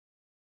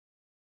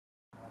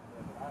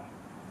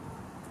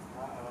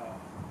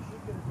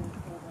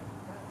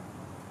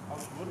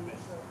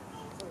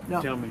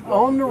Now, tell me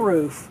on the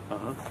roof,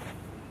 Uh-huh.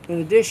 in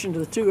addition to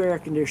the 2 air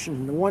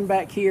conditioners, the one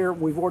back here,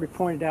 we've already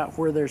pointed out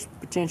where there's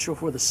potential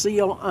for the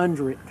seal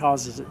under it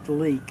causes it to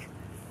leak.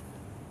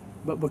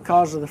 But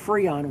because of the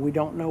Freon, we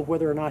don't know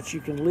whether or not you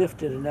can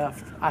lift it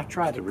enough. I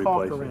tried to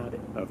caulk around it.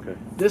 Okay.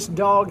 This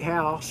dog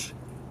house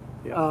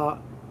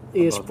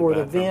is for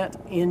the vent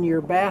in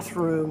your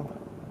bathroom.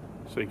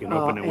 So you can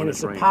open it when and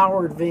it's a raining.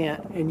 powered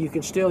vent, and you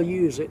can still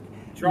use it.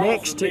 Charles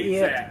Next to needs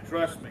it, that,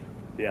 trust me.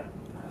 Yeah.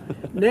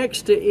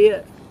 next to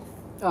it,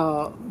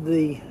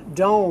 the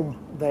dome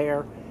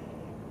there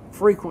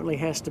frequently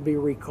has to be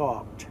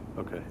recaulked.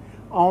 Okay.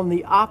 On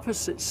the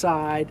opposite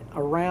side,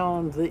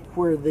 around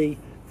where the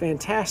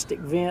fantastic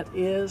vent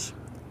is,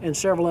 and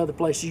several other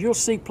places, you'll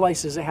see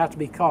places that have to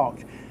be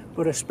caulked.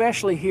 But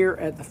especially here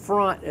at the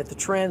front, at the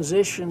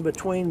transition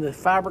between the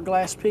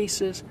fiberglass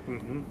pieces,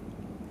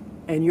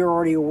 and you're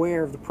already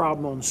aware of the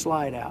problem on the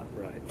slide out.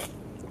 Right.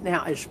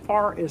 Now, as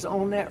far as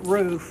on that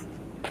roof,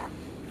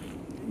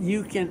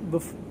 you can,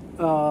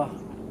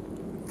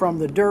 from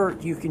the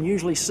dirt, you can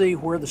usually see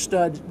where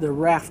the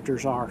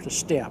rafters are to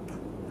step.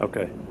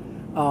 Okay.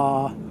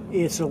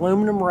 It's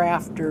aluminum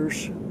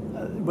rafters,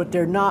 but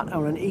they're not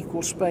on an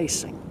equal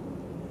spacing.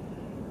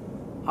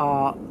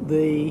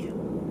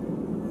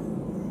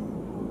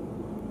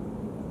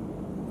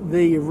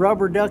 The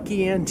rubber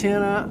ducky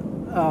antenna,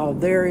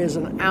 there is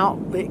an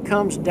out that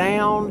comes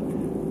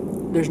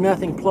down. There's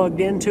nothing plugged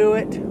into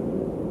it.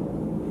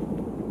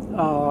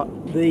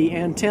 The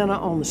antenna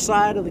on the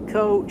side of the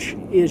coach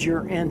is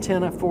your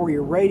antenna for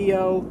your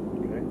radio.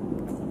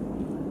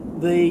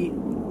 Okay.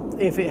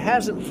 If it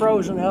hasn't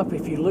frozen up,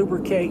 if you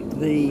lubricate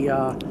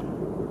the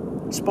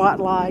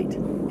spotlight,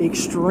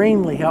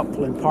 extremely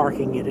helpful in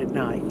parking it at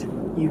night.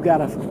 You've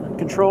got a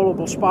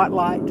controllable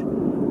spotlight.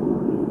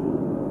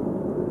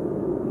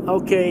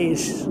 Okay,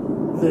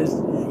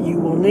 you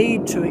will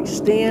need to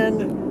extend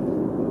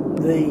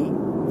the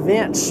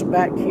vents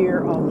back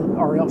here,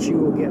 or else you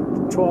will get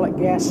toilet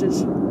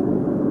gases.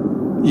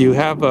 You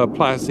have a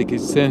plastic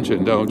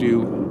extension, don't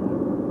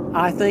you?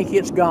 I think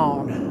it's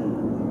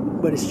gone,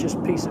 but it's just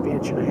a piece of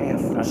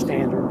 1.5 inch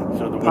standard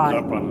So the pipe.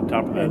 one's up on the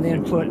top of that. And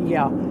then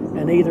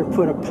and either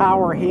put a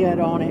power head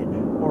on it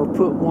or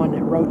put one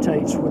that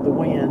rotates with the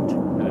wind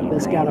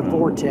that's got a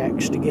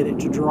vortex to get it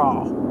to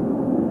draw.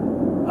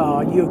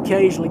 You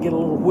occasionally get a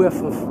little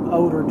whiff of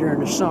odor during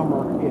the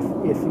summer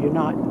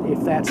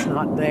if that's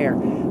not there.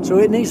 So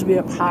it needs to be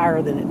up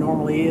higher than it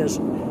normally is.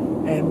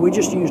 And we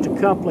just used a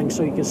coupling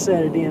so you can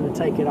set it in and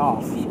take it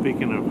off.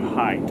 Speaking of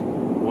height,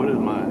 what is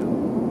my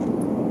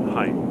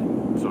height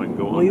so I can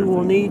go We under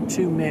will things? need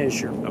to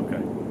measure.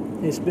 Okay.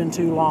 It's been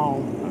too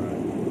long.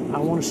 I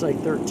want to say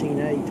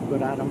 13.8,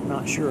 but I'm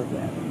not sure of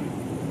that.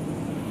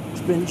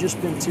 It's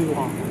just been too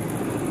long.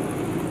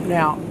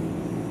 Now,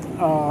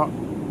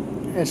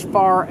 as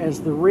far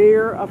as the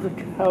rear of the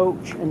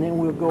coach, and then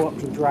we'll go up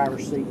to the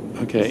driver's seat.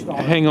 Okay,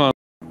 hang on.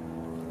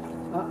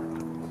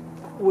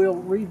 We'll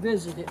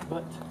revisit it,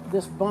 but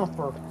this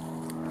bumper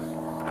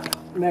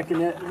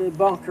mechanism, the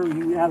bunker,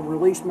 you got a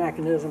release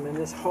mechanism, and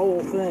this whole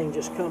thing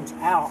just comes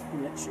out,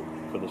 and it's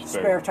For the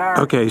spare tire.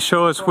 Okay,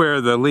 show us where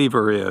the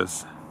lever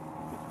is.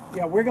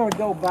 Yeah, we're going to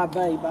go by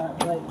bay.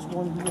 It's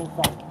one little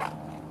thing.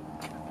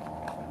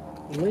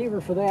 The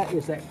lever for that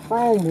is that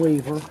chrome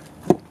lever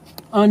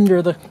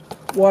under the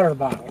water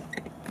bottle.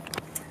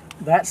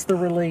 That's the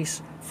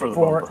release For the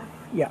bumper.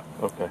 Yeah,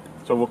 Okay.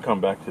 So we'll come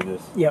back to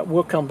this. yeah,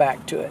 we'll come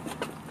back to it.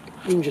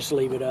 You can just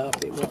leave it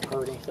up. It won't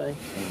hurt anything.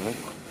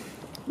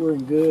 We're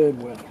in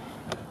good weather.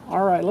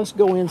 All right, let's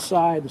go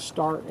inside and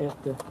start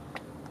at the...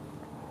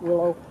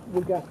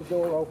 we got the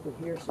door open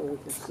here so we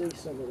can see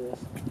some of this.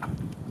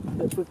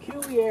 The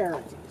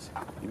peculiarities.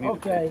 You need to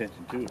pay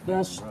attention to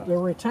it. The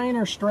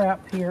retainer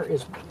strap here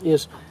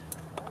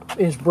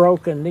is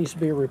broken, needs to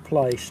be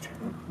replaced.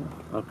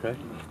 Okay.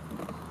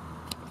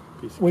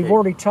 We've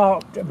already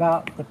talked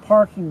about the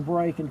parking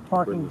brake and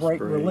parking brake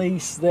spray.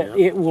 release, that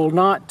it will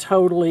not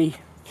totally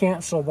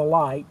cancel the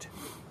light.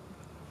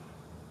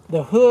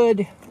 The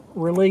hood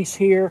release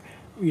here,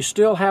 you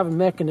still have a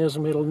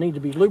mechanism. It'll need to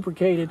be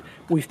lubricated.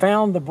 We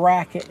found the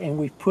bracket and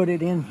we put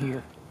it in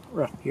here.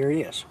 Well, here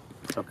it is.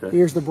 Okay.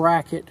 Here's the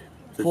bracket.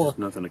 There's for just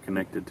nothing to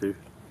connect it to.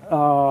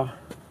 I'll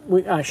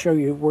show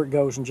you where it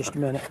goes in just a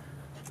minute.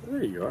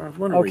 There you are. I was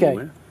wondering where you Okay,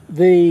 went.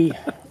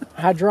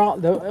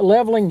 the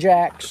leveling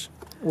jacks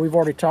we've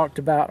already talked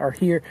about are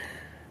here.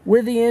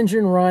 With the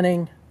engine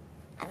running,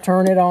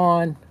 turn it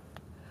on,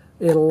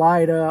 it'll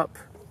light up.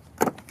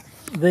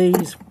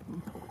 These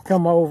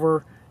come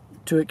over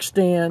to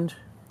extend,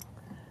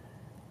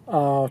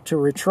 to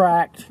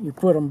retract, you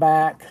put them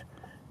back.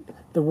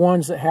 The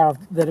ones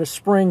that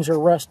springs are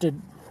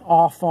rusted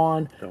off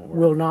on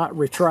will not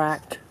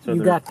retract. So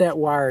you got that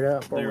wired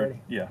up already.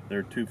 Yeah, there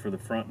are 2 for the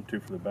front and 2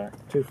 for the back.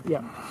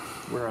 Yeah.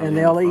 Where are And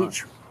they they'll in the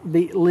front?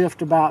 each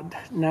lift about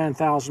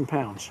 9,000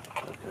 pounds.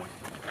 Okay.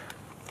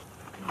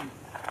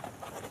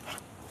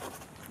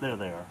 There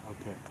they are.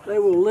 Okay. They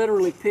will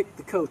literally pick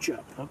the coach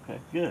up. Okay,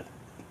 good.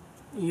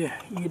 You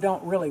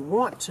don't really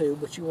want to,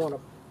 but you want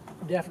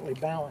to definitely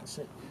balance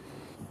it.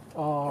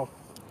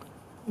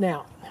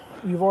 Now,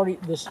 you've already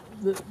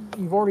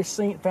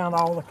found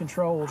all the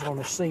controls on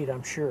the seat,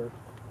 I'm sure.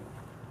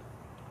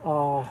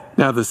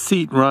 Now the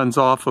seat runs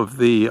off of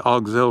the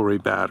auxiliary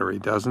battery,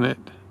 doesn't it?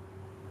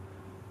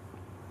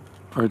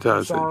 Or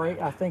does it?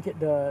 Sorry, I think it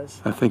does.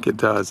 I think it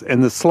does.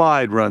 And the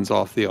slide runs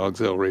off the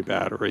auxiliary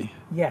battery.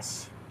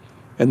 Yes.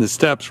 And the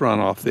steps run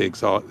off the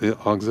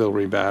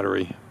auxiliary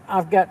battery.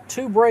 I've got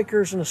 2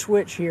 breakers and a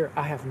switch here.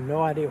 I have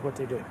no idea what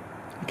they do.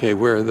 Okay,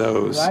 where are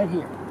those? Right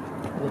here.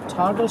 The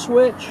toggle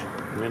switch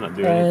May not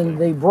do and anything.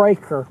 the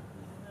breaker,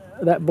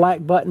 that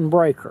black button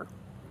breaker.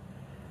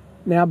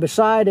 Now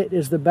beside it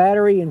is the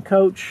battery and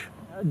coach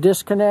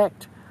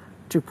disconnect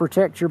to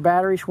protect your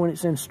batteries when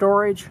it's in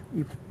storage.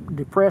 You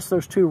depress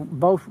those 2,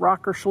 both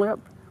rocker slip.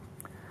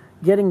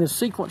 Getting the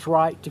sequence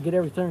right to get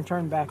everything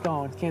turned back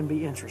on can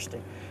be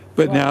interesting.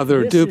 But now there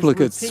are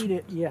duplicates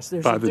yes,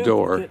 there's by a the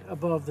door. duplicate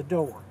above the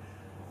door.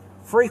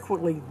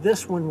 Frequently,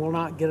 this one will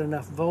not get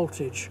enough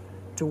voltage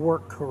to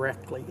work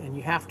correctly, and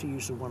you have to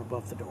use the one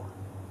above the door.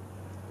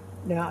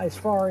 Now, as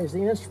far as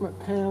the instrument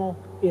panel,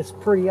 it's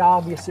pretty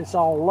obvious. It's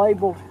all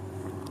labeled.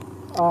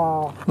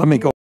 Let me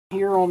go.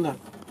 Here on the...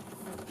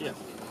 Yeah.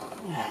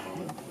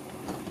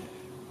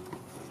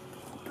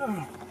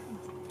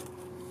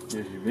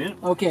 Here's your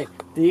vent. Okay,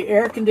 the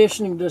air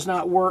conditioning does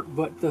not work,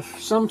 but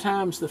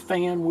sometimes the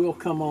fan will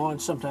come on,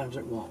 sometimes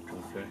it won't.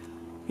 Okay.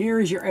 Here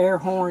is your air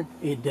horn.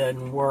 It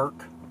doesn't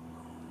work.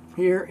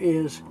 Here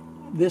is,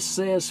 this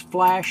says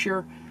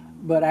flasher,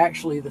 but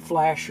actually the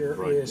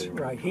flasher is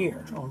right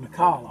here on the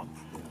column.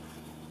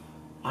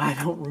 I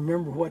don't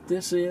remember what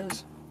this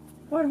is.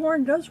 What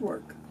horn does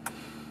work?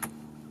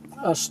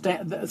 The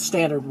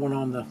standard one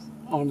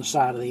on the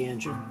side of the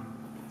engine.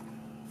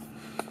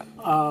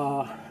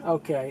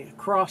 Okay,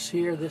 across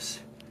here, this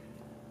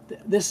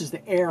is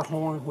the air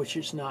horn, which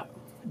is not,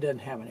 doesn't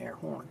have an air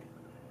horn.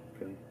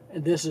 Okay.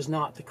 And this is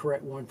not the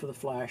correct one for the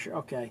flasher.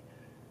 Okay,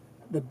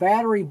 the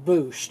battery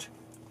boost,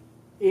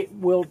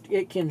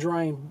 it can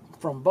drain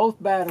from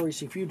both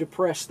batteries if you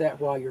depress that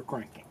while you're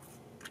cranking.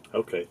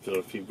 Okay, so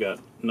if you've got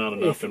not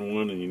enough in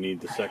one and you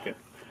need the second.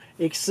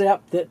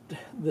 Except that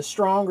the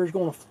stronger is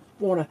going to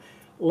want to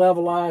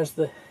levelize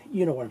the,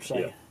 you know what I'm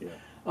saying. Yeah,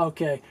 yeah.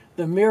 Okay,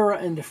 the mirror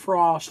and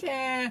defrost,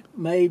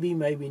 maybe,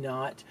 maybe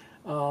not.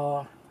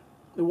 The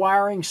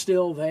wiring's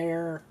still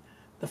there.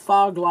 The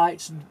fog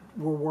lights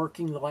were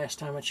working the last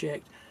time I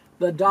checked.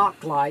 The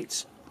dock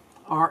lights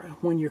are,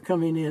 when you're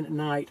coming in at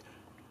night,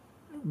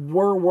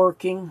 were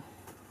working.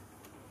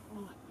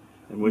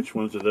 And which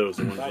ones are those?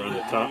 The ones around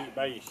the top?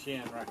 By your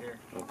shin right here.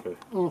 Okay.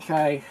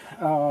 Okay,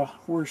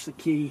 where's the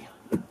key?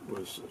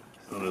 Was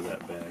under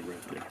that bag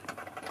right there.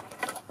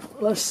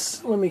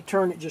 Let me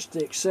turn it just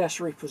to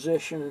accessory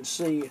position and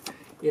see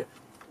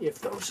if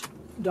those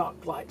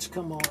dock lights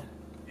come on.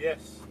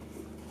 Yes.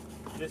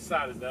 This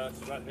side it does,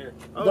 right here.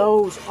 Oh.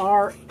 Those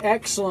are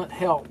excellent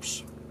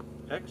helps.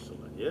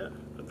 Excellent, yeah.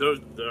 Those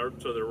are,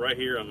 so they're right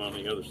here. I'm on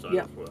the other side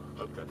Yep. as well.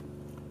 Okay.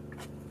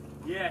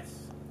 Yes.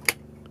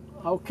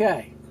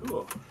 Okay,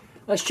 Cool.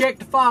 let's check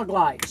the fog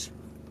lights.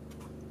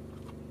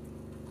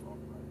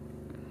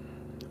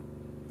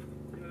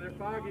 They're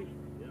foggy.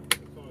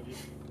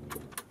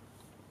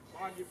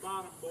 Foggy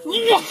bottom,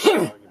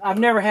 boy. I've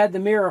never had the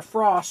mirror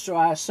frost, so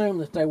I assume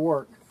that they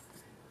work.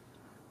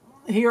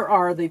 Here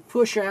are the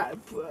push-out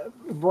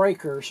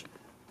breakers: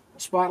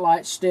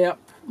 spotlight, step,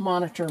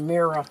 monitor,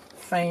 mirror,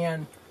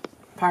 fan,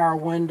 power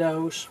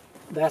windows.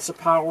 That's a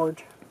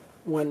powered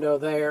window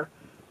there.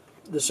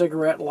 The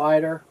cigarette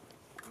lighter,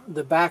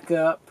 the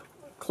backup,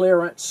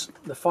 clearance,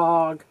 the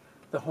fog,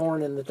 the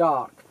horn, and the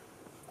dock.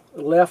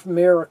 The left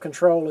mirror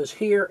control is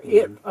here.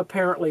 It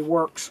apparently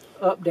works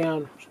up,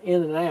 down,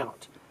 in, and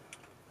out.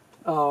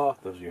 Those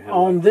are your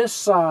On headlights. this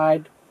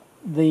side,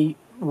 the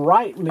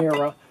right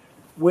mirror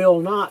will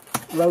not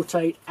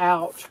rotate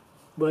out,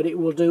 but it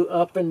will do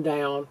up and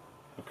down.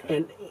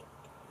 Okay.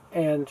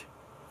 And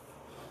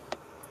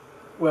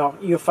well,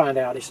 you'll find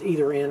out. It's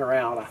either in or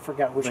out. I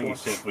forgot I which think one.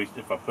 you said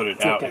if I put it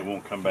It's out, okay. it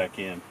won't come back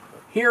in.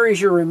 Here is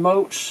your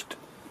remote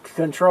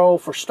control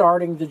for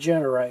starting the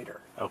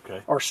generator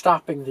Okay. or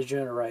stopping the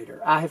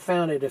generator. I have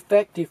found it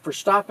effective for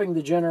stopping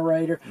the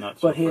generator, Not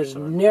so but for has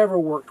starting. never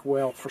worked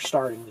well for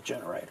starting the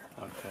generator.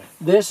 Okay.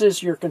 This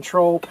is your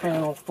control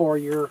panel for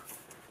your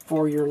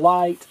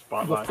light.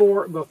 Spotlight.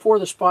 Before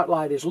the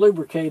spotlight is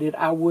lubricated,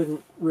 I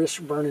wouldn't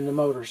risk burning the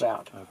motors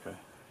out. Okay.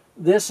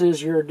 This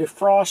is your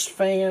defrost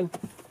fan.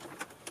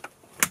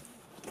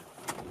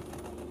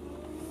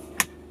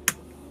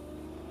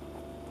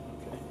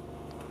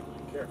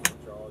 Careful,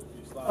 Charles. If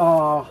you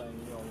slide anything,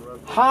 you don't rub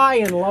it. High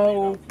and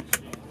low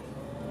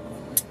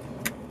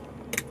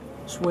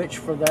switch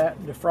for that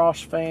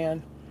defrost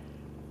fan.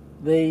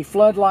 The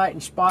floodlight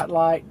and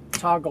spotlight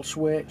toggle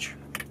switch.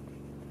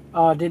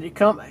 Did it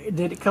come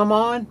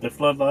on? The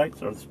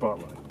floodlights or the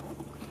spotlight?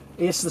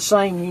 It's the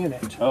same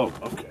unit. Oh,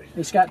 okay.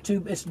 It's got two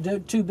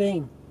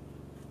beam.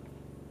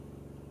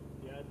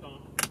 Yeah, it's on.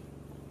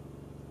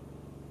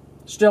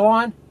 Still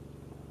on?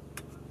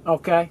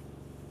 Okay.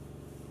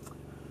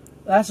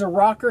 That's a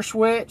rocker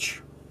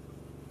switch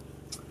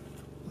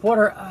what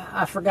are,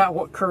 I forgot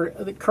what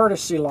the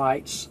courtesy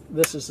lights,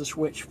 this is the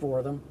switch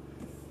for them.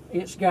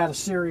 It's got a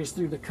series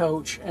through the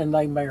coach, and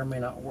they may or may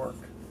not work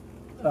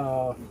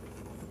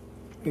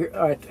here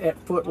at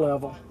foot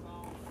level.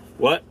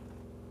 What?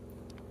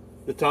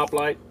 The top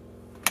light?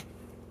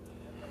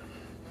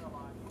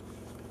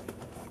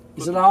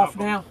 Is it off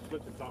now?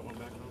 Flip the top one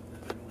back on.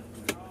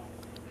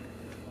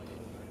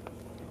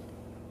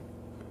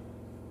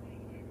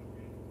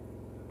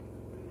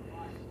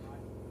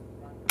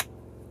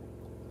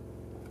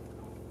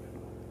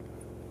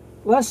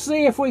 Let's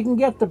see if we can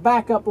get the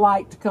backup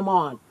light to come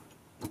on.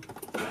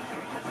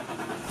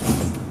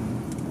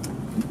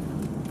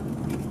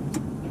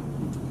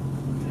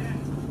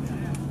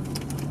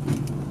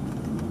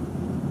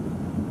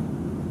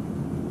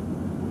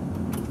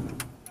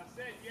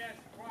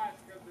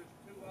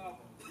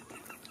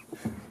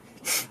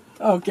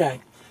 Okay,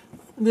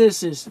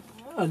 this is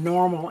a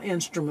normal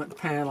instrument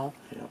panel.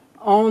 Yeah.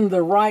 On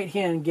the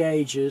right-hand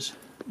gauges,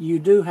 you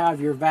do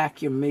have your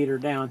vacuum meter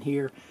down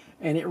here,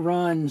 and it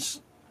runs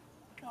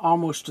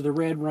almost to the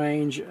red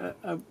range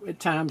at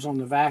times on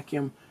the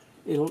vacuum.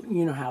 You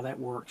know how that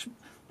works.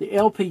 The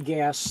LP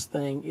gas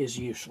thing is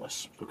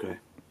useless. Okay.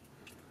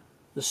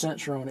 The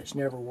sensor on it's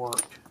never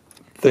worked.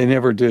 They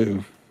never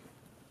do.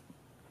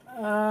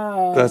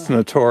 That's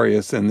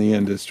notorious in the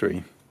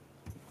industry.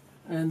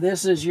 And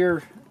this is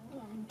your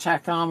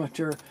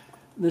tachometer.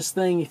 This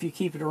thing, if you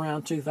keep it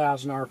around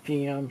 2,000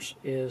 RPMs,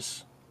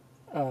 is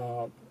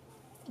the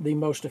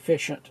most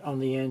efficient on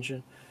the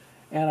engine.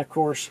 And of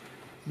course,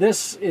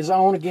 this is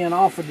on again,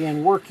 off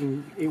again,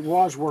 working. It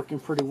was working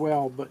pretty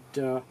well, but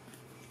the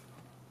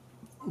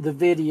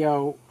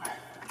video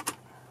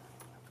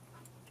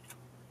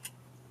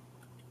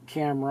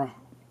camera,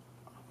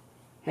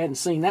 hadn't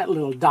seen that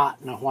little dot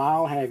in a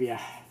while, have you?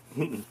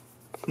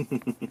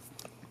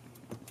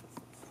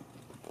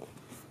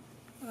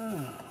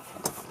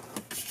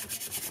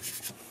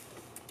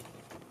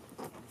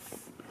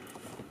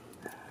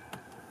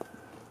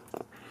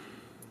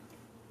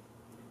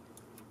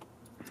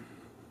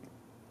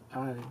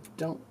 I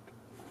don't,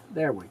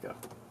 there we go.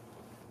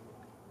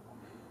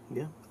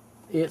 Yeah.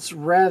 It's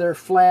rather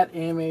flat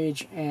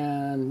image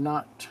and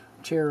not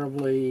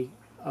terribly,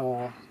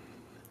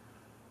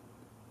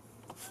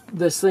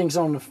 this thing's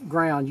on the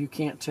ground, you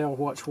can't tell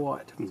what's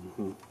what.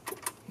 Mm-hmm.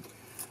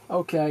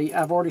 Okay,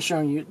 I've already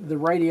shown you the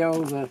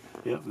radio,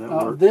 Yep, that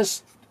works.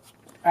 this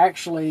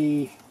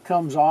actually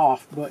comes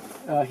off, but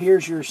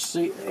here's your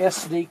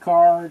SD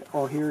card,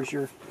 or here's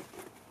your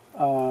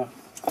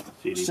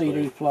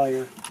CD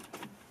player.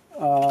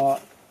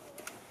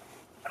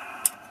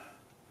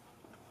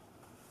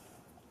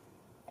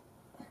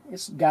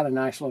 It's got a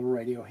nice little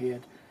radio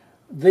head.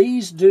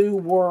 These do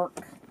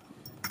work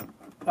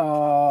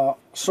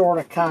sort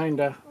of, kind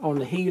of on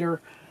the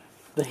heater.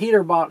 The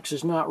heater box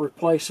is not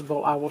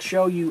replaceable. I will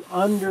show you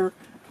under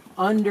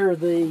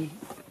the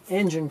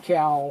engine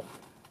cowl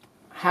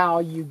how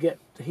you get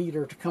the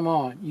heater to come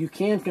on. You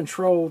can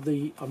control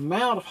the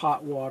amount of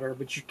hot water,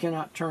 but you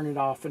cannot turn it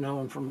off and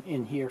on from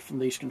in here from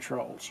these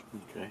controls.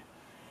 Okay.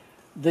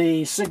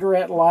 The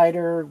cigarette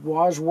lighter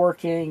was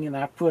working, and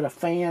I put a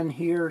fan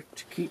here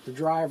to keep the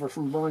driver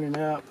from burning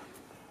up.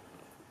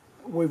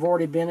 We've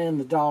already been in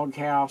the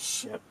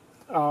doghouse. Yep.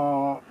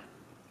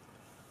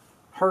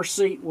 Her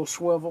seat will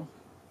swivel.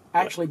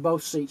 Actually,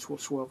 both seats will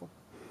swivel.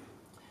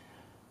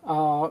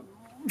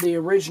 The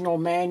original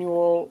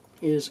manual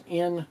is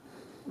in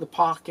the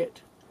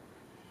pocket.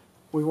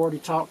 We've already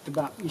talked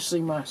about, you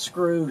see my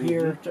screw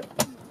here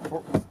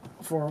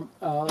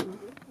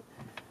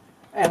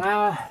and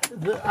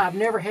I've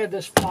never had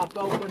this pop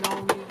open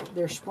on me.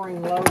 They're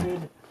spring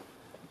loaded,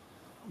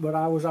 but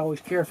I was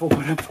always careful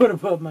what I put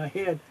above my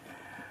head.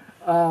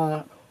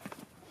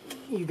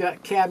 You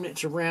got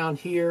cabinets around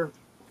here.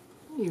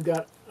 You've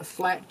got a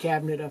flat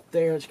cabinet up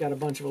there. It's got a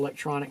bunch of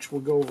electronics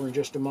we'll go over in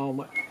just a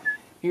moment.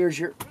 Here's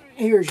your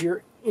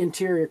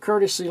interior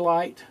courtesy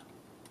light.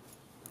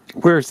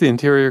 Where's the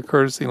interior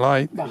courtesy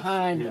light?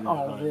 Behind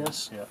all of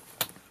this. Yeah.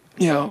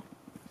 Yeah.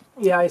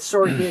 Yeah, it's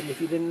sort of hidden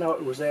if you didn't know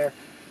it was there.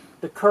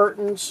 The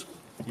curtains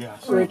Yeah.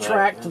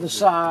 retract to the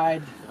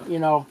side, you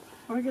know.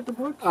 Where did I get the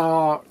books?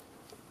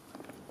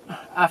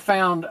 I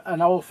found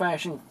an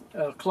old-fashioned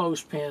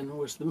clothespin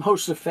was the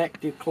most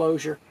effective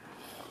closure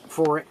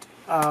for it.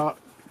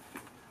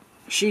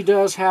 She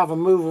does have a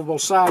movable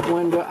side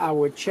window. I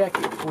would check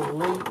it for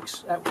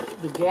leaks.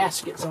 The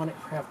gaskets on it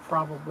have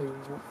probably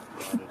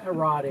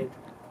rotted.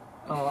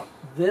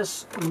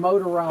 This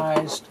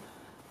motorized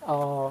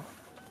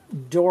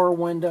door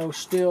window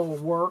still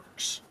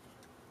works.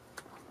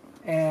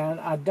 And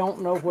I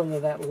don't know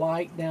whether that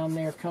light down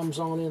there comes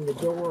on in the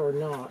door or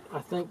not.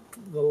 I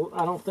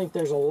don't think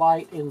there's a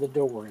light in the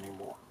door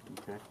anymore.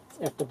 Okay.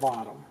 At the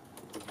bottom.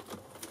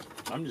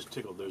 I'm just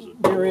tickled.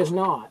 There is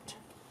not.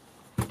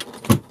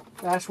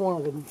 That's one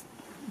of the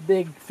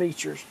big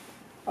features.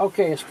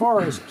 Okay, as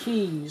far as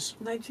keys,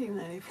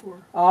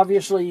 1994.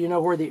 obviously you know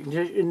where the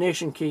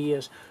ignition key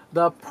is.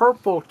 The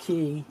purple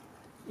key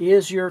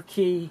is your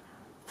key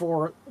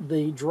for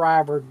the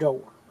driver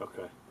door.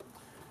 Okay.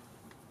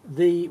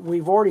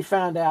 we've already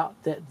found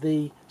out that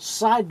the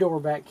side door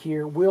back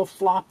here will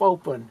flop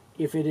open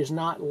if it is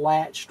not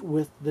latched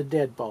with the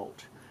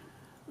deadbolt.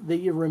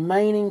 The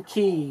remaining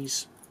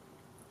keys,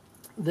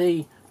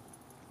 the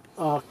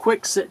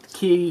Kwikset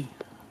key,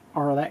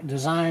 or that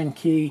design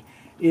key,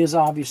 is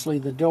obviously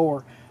the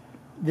door.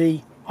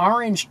 The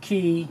orange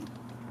key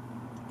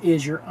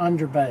is your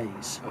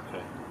underbays.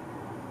 Okay.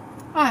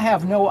 I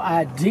have no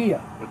idea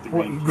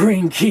what your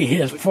green key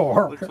is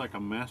for. Looks like a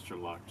master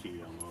lock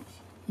key almost.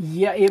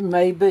 Yeah, it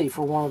may be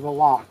for one of the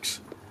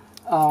locks.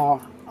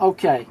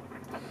 Okay,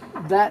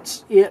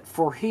 that's it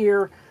for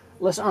here.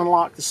 Let's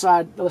unlock the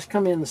side. Let's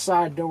come in the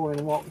side door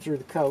and walk through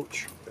the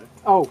coach. Okay.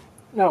 Oh,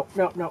 no.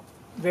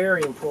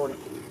 Very important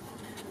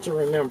to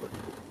remember.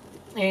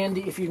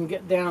 Andy, if you can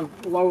get down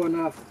low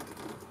enough.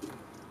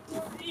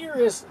 Here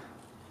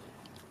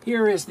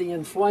is the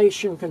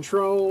inflation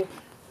control.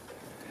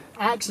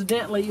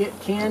 Accidentally, it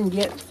can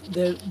get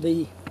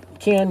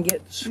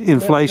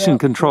Inflation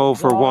control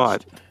for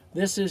what?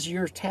 This is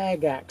your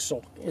tag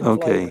axle inflators.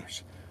 Okay.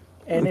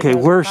 And okay, it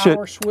has where a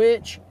power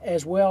switch,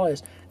 as well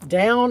as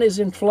down is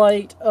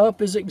inflate,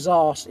 up is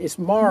exhaust. It's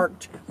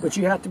marked, but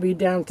you have to be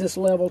down at this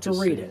level to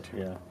read it.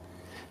 Yeah.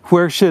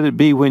 Where should it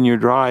be when you're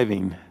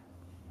driving?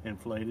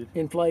 Inflated.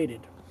 Inflated.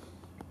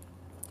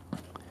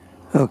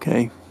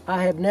 Okay.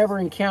 I have never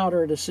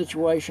encountered a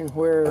situation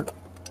where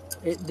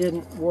it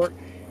didn't work.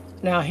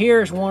 Now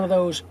here's one of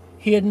those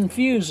hidden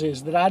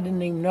fuses that I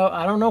didn't even know.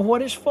 I don't know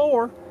what it's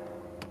for.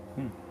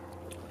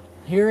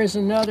 Here is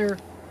another.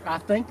 I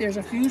think there's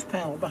a fuse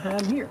panel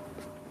behind here.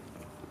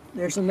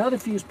 There's another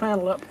fuse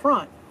panel up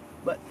front,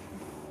 but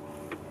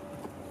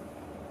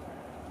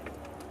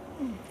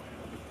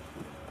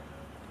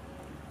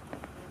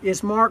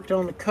it's marked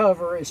on the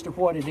cover as to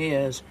what it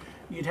is.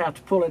 You'd have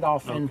to pull it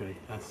off, and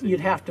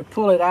you'd have to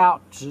pull it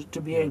out to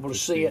be able to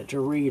see it, to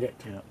read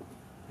it. Yeah,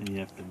 and you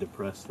have to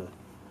depress the.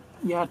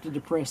 You have to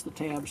depress the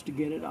tabs to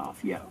get it off.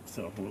 Yeah.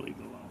 So we'll leave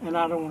it alone. And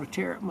I don't want to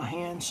tear up my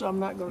hand, so I'm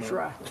not going to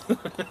try.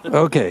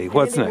 Okay,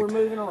 what's Andy, next? We're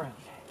moving around.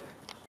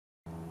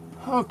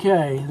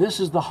 Okay, this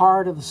is the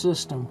heart of the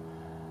system.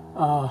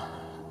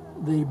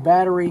 The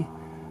battery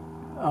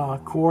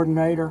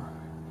coordinator.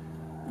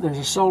 There's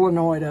a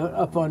solenoid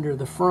up under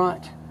the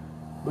front,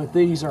 but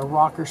these are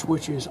rocker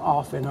switches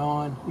off and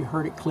on. You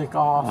heard it click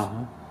off.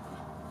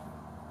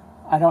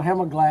 I don't have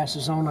my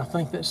glasses on. I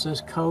think that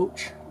says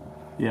coach.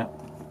 Yeah.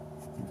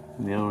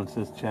 And the other one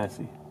says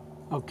chassis.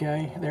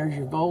 Okay, there's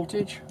your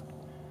voltage.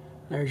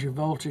 There's your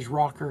voltage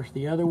rocker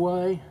the other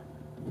way.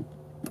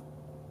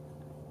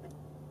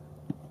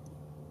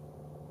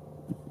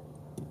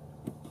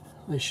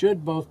 They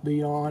should both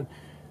be on.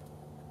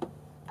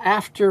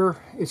 After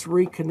it's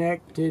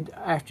reconnected,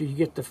 after you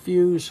get the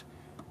fuse,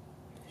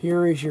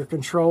 here is your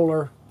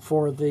controller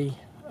for the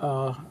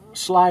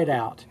slide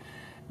out.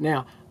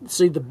 Now,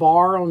 see the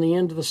bar on the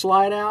end of the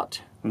slide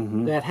out?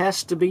 That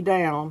has to be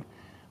down,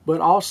 but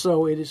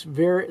also it is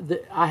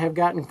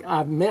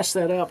I've messed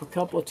that up a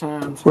couple of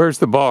times. Where's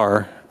the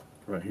bar?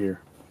 Right here.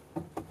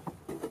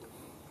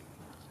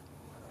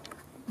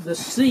 The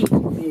seat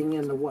being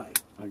in the way.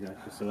 I got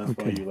you. So that's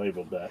why you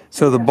labeled that.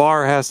 So the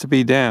bar has to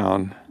be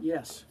down.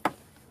 Yes.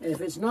 And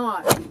if it's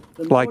not,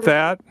 the Like motor,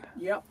 that?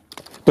 Yep.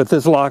 But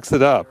this locks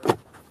it up.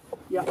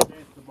 Yep.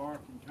 The bar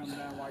can come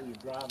down while you're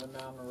driving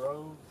down the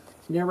road.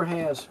 Never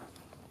has.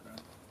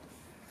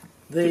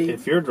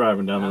 If you're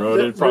driving down the road,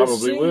 it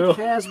probably will. The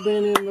seat has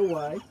been in the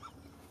way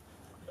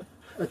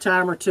a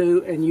time or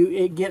two, and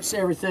it gets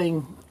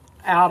everything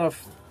out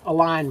of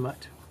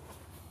alignment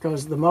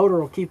because the motor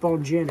will keep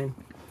on ginning.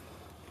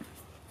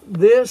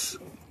 This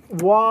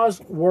was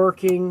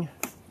working.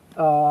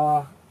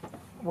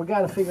 We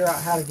got to figure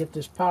out how to get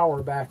this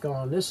power back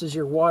on. This is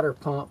your water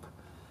pump,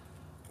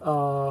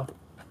 and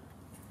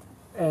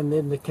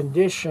then the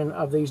condition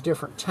of these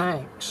different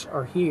tanks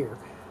are here.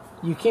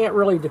 You can't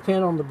really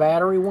depend on the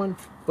battery one,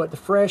 but the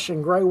fresh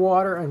and gray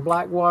water and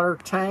black water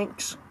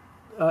tanks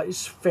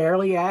is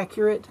fairly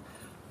accurate.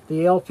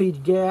 The LP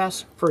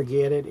gas,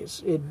 forget it.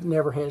 It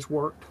never has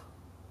worked.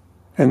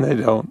 And they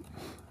don't.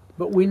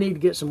 But we need to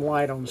get some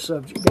light on the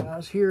subject,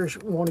 guys. Here's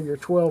one of your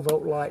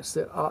 12-volt lights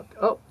that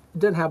it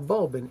doesn't have a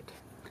bulb in it.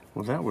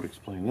 Well, that would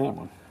explain that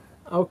one.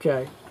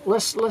 Okay,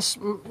 let's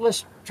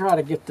try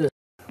to get this.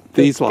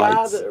 These The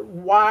lights. guy that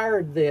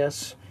wired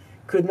this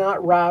could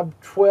not rob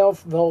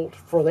 12-volt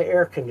for the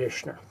air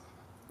conditioner.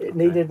 It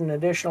needed an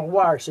additional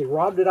wire, so he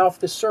robbed it off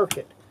the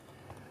circuit.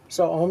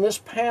 So on this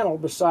panel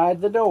beside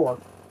the door,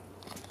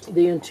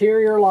 the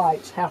interior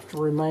lights have to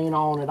remain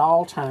on at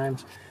all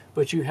times,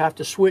 but you have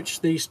to switch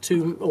these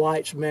two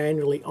lights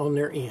manually on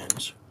their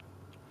ends.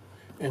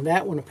 And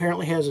that one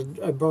apparently has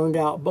a burned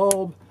out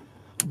bulb,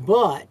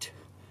 but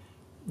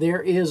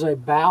there is a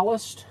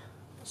ballast,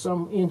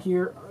 some in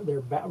here,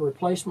 they're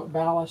replacement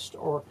ballast,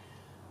 or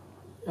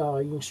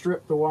you can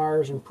strip the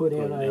wires and put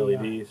in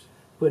LEDs.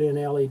 Put in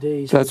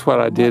LEDs. That's what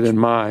I did in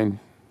mine.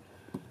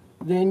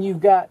 Then you've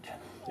got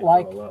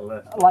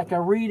like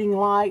a reading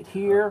light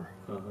here.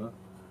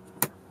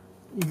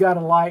 You got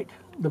to light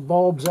the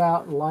bulbs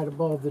out and light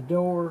above the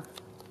door.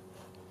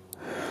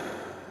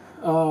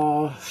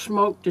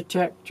 Smoke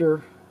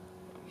detector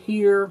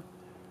here.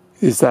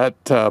 Is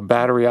that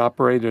battery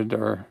operated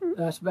or?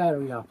 That's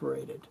battery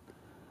operated.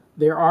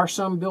 There are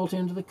some built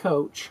into the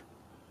coach.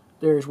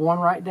 There's one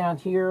right down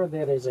here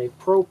that is a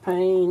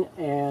propane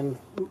and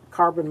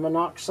carbon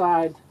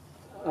monoxide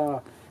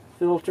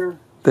filter.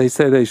 They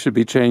say they should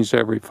be changed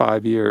every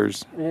 5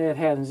 years. It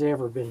hasn't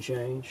ever been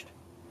changed.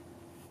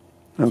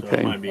 So it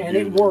Okay. might be And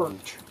due it to-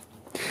 worked.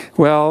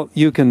 Well,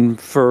 you can,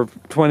 for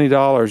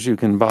 $20, you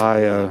can buy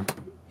a.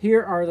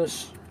 Here are the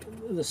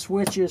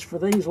switches for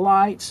these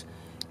lights,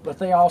 but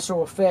they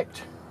also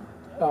affect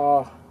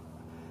the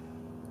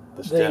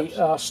steps.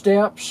 the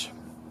steps.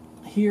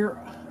 Here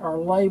are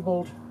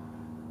labeled.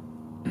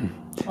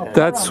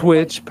 That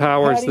switch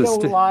powers the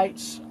patio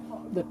lights,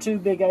 the two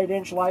big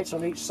 8-inch lights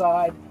on each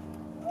side.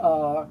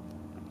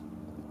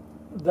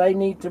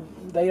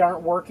 They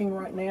aren't working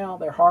right now.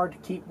 They're hard to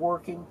keep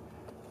working.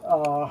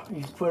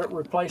 You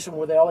replace them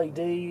with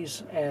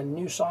LEDs, and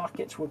new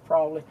sockets would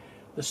probably.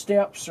 The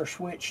steps are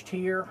switched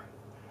here.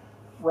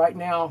 Right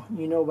now,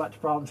 you know about the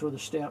problems with the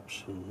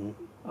steps.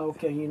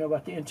 Okay, you know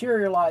about the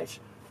interior lights.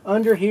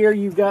 Under here,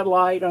 you've got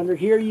light. Under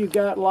here, you've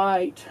got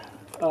light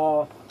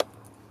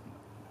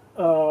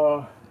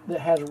that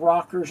has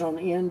rockers on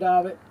the end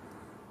of it.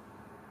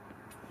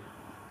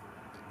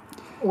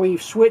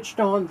 We've switched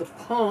on the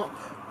pump.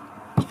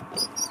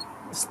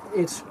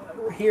 It's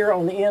here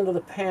on the end of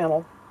the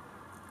panel.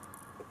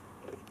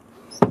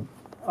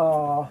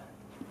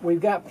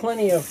 We've got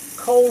plenty of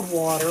cold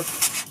water.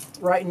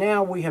 Right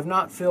now we have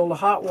not filled a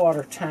hot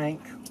water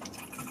tank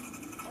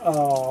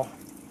or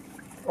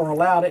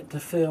allowed it to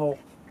fill,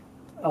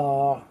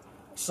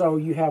 so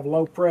you have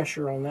low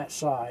pressure on that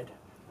side.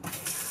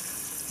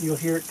 You'll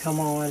hear it come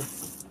on.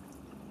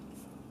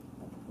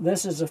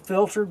 This is a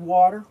filtered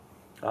water.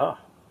 Ah.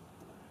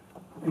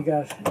 You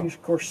got to use,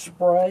 of course,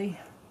 spray.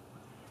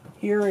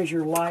 Here is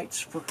your lights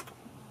for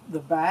the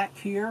back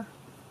here.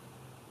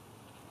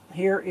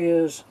 Here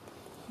is,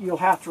 you'll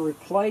have to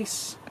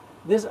replace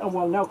this.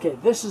 Well, no, okay,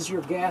 this is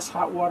your gas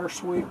hot water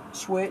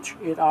switch.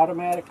 It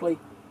automatically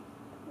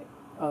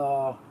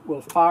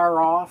will fire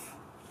off.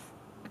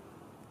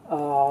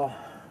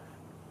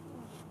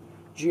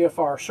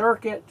 GFR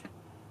circuit.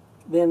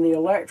 Then the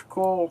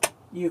electrical,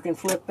 you can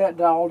flip that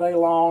all day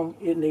long.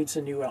 It needs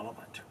a new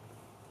element.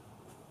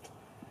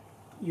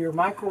 Your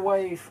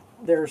microwave,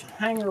 there's a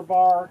hanger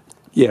bar.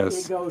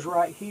 Yes. It goes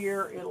right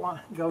here. It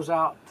goes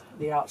out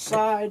the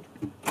outside.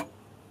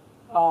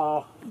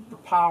 The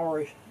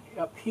power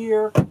up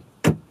here.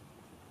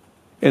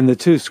 And the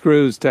two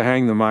screws to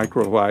hang the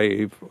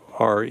microwave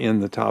are in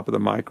the top of the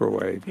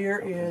microwave. Here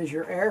is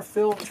your air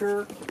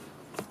filter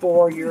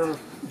for your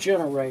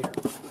generator.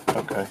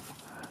 Okay.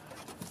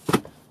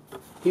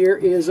 Here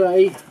is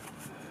a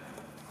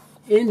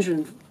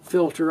engine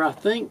filter, I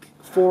think,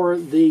 for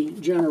the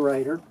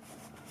generator.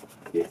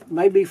 It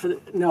may be for the,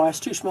 no,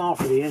 that's too small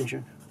for the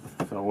engine.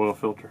 It's an oil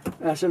filter.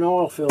 That's an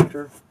oil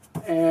filter.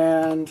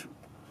 And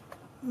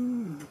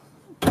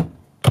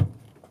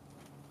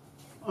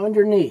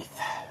underneath,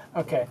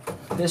 okay,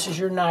 this is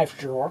your knife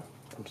drawer.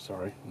 I'm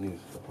sorry. You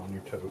step on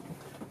your toe.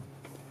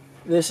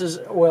 This is,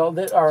 well,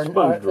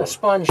 a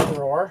sponge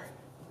drawer.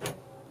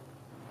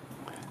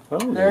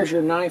 Oh, There's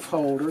your knife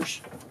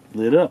holders.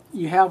 lit up.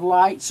 You have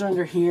lights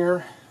under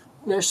here.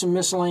 There's some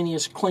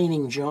miscellaneous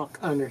cleaning junk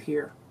under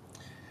here.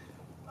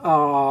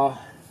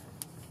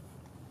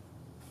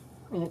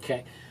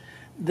 Okay.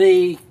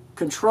 The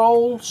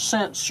control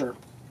sensor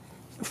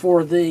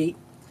for the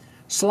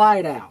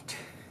slide out,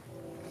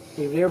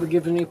 if it ever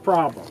gives any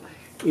problem,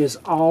 is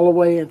all the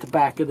way at the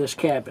back of this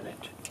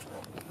cabinet.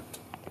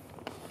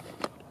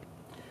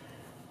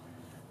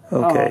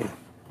 Okay.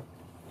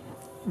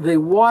 The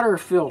water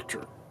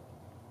filter.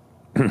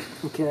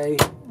 Okay,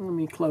 let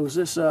me close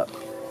this up.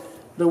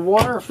 The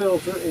water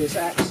filter is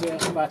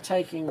accessed by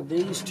taking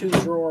these two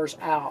drawers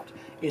out.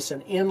 It's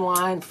an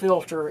inline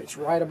filter. It's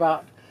right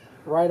about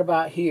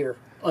here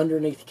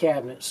underneath the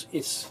cabinets.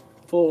 It's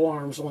full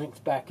arm's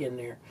length back in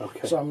there.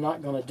 Okay. So I'm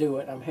not going to do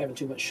it. I'm having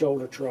too much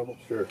shoulder trouble.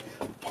 Sure.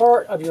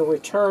 Part of your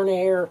return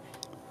air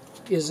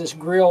is this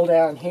grill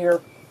down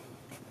here.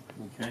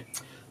 Okay.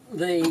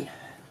 The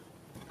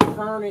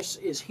furnace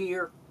is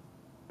here.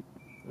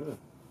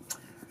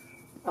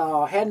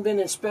 Hadn't been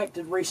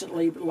inspected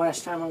recently, but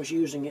last time I was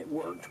using it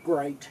worked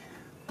great.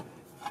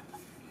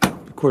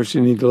 Of course,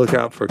 you need to look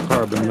out for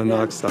carbon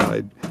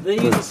monoxide with the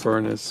These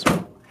furnace.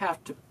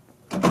 have to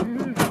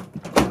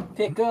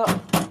pick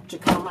up to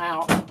come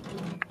out,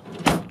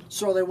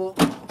 so they won't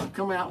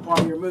come out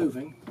while you're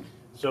moving.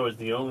 So is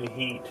the only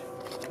heat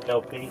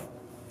LP,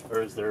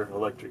 or is there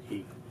electric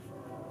heat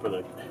for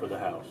the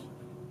house?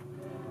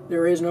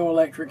 There is no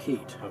electric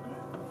heat, Okay.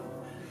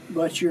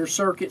 but your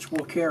circuits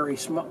will carry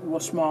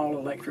small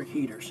electric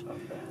heaters.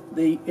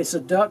 It's a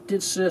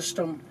ducted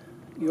system.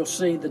 You'll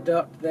see the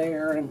duct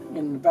there and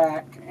in the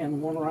back,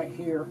 and one right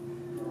here.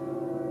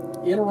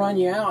 It'll run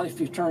you out if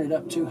you turn it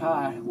up too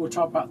high. We'll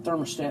talk about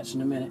thermostats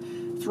in a minute.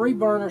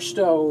 3-burner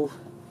stove,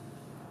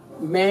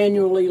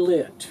 manually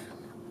lit.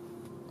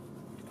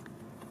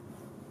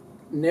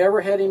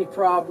 Never had any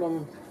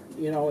problem.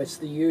 You know, it's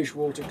the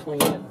usual to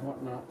clean it and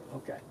whatnot.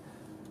 Okay.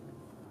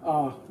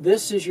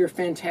 This is your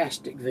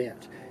fantastic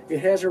vent. It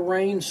has a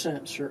rain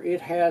sensor.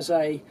 It has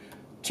a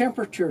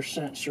temperature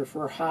sensor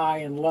for high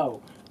and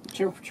low. The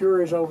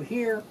temperature is over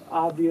here,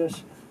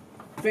 obvious.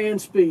 Fan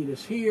speed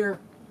is here.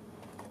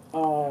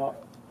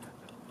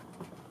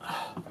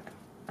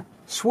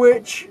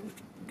 Switch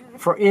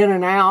for in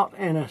and out,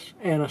 and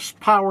a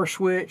power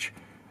switch,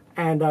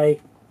 and a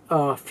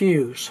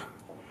fuse.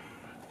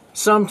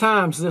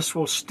 Sometimes this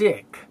will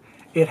stick.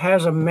 It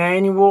has a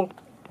manual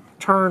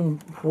turn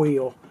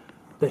wheel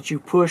that you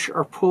push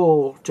or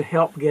pull to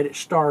help get it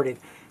started.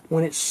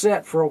 When it's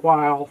set for a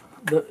while,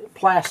 the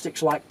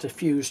plastics like to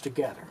fuse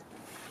together.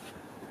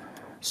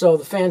 So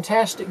the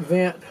fantastic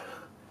vent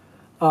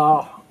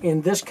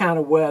in this kind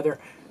of weather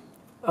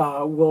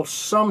will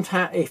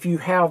sometimes, if you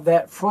have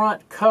that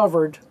front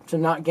covered to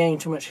not gain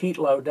too much heat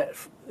load, that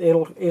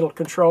it'll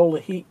control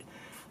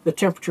the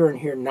temperature in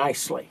here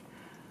nicely.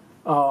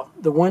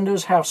 The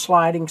windows have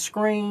sliding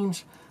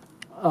screens.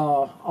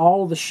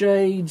 All the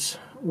shades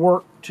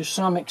work to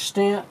some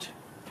extent.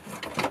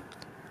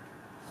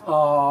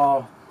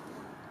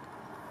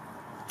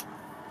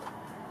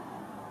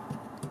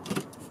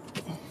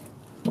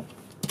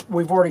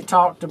 We've already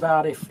talked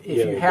about if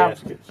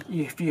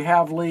you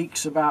have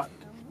leaks, about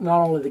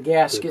not only the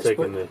gaskets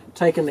but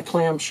taking the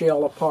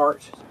clamshell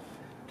apart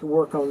to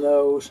work on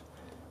those.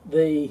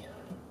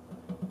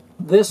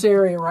 This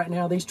area right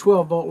now, these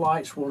 12-volt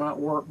lights will not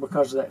work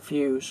because of that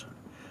fuse.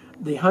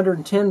 The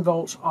 110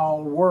 volts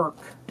all work.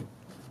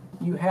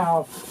 You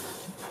have,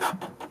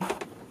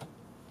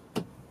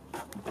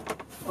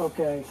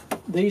 okay,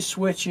 these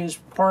switches,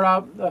 part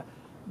of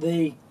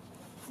the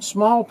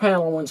small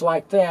panel ones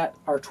like that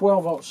are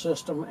 12-volt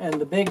system, and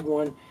the big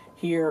one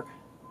here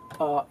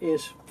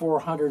is for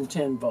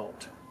 110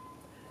 volt.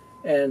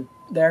 And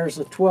there's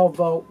the 12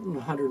 volt and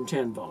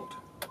 110 volt.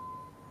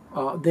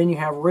 Then you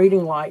have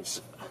reading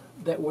lights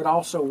that would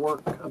also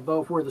work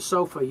above where the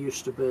sofa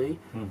used to be.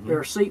 Mm-hmm. There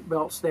are seat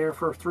belts there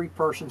for a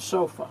 3-person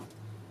sofa,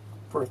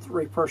 for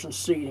 3-person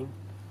seating.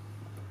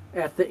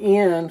 At the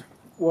end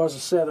was a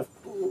set of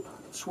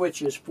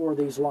switches for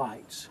these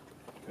lights.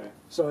 Okay.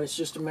 So it's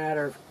just a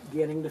matter of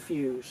getting the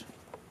fuse.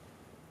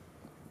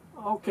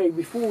 Okay,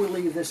 before we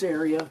leave this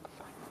area,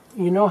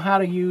 you know how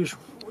to use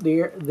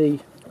the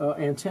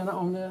antenna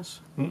on this?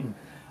 Mm-mm.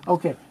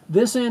 Okay,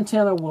 this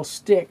antenna will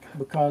stick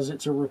because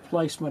it's a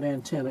replacement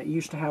antenna. It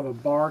used to have a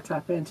bar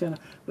type antenna,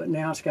 but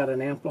now it's got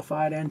an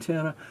amplified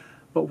antenna.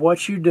 But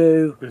what you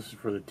do... This is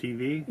for the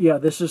TV? Yeah,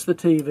 this is the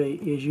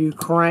TV. Is you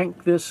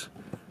crank this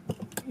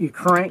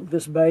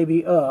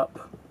baby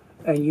up,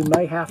 and you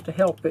may have to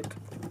help it.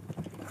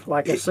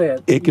 Like I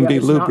said, it can be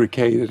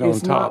lubricated on top.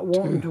 It's not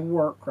wanting to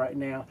work right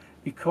now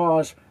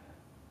because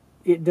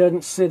it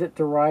doesn't sit at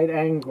the right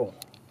angle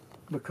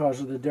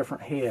because of the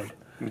different head.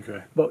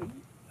 Okay. But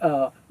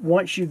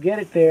once you get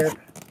it there,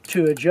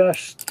 to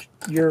adjust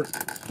your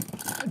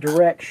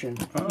direction,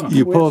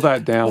 you pull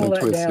that down and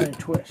twist it.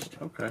 Twist.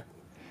 Okay.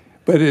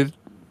 But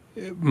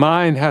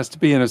mine has to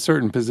be in a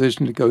certain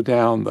position to go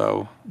down,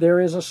 though. There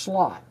is a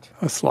slot.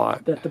 A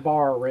slot that the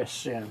bar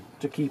rests in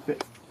to keep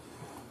it.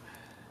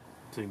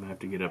 So you might have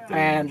to get up there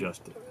and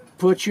adjust it.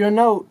 Put you a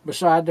note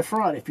beside the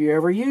front if you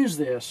ever use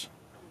this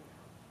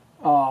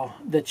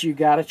that you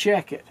got to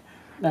check it.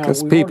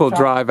 Because people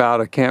drive out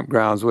of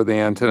campgrounds with the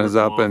antennas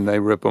up and they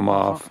rip them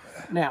off.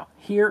 Now,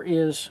 here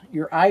is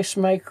your ice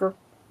maker,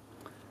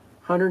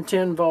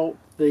 110 volt.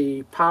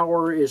 The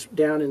power is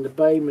down in the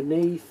bay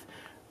beneath.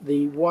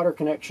 The water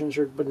connections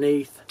are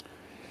beneath.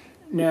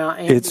 Now,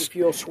 Andy, if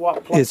you'll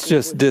swap places. It's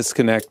just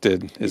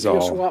disconnected is all.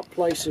 If you'll swap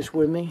places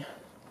with me.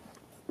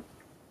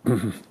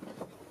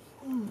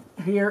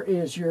 Here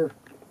is your...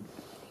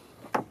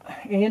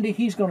 Andy,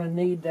 he's going to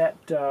need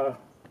that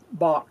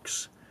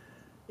box.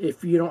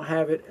 If you don't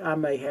have it, I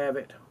may have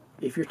it.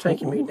 If you're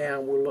taking me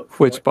down, we'll look for it.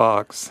 Which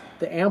box?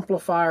 The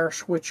amplifier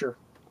switcher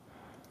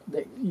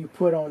that you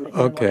put on the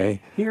inlet.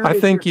 Okay. I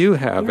think you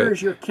have it.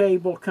 Here's your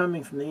cable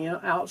coming from the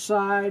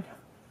outside.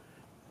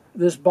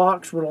 This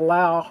box would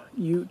allow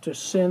you to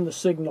send the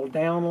signal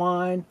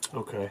downline.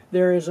 Okay.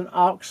 There is an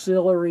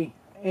auxiliary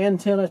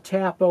antenna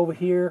tap over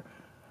here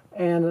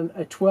and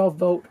a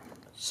 12-volt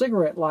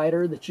cigarette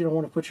lighter that you don't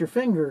want to put your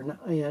finger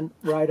in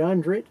right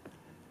under it.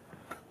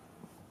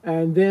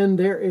 And then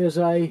there is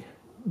a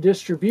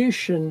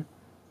distribution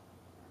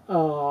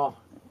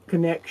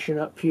connection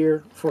up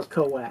here for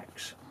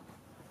coax.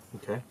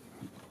 Okay.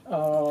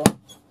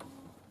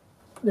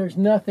 There's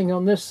nothing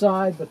on this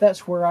side, but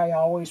that's where I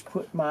always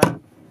put my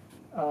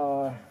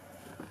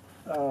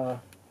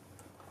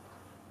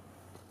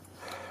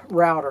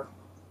router.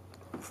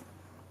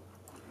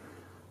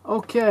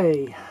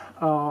 Okay.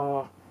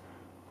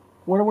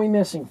 What are we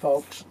missing,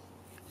 folks?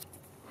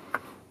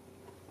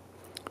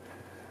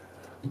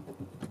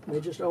 We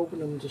just open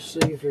them to see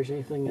if there's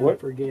anything I'm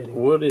forgetting.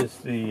 What is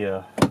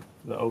the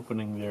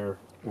opening there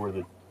where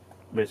the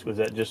basically is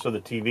that just so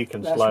the TV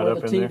can That's slide where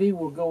up in the there? TV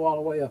will go all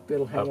the way up.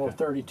 It'll have a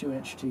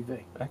 32-inch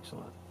TV.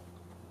 Excellent.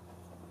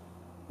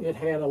 it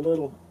had a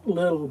little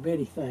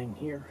bitty thing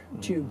here,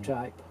 tube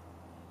type.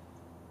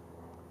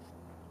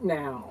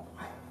 Now,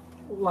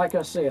 like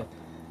I said,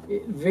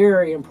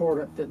 very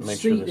important that the Make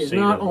sure seat the is seat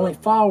not is only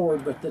up.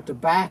 forward, but that the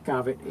back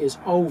of it is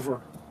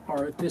over,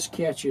 or if this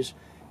catches,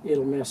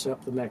 it'll mess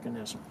up the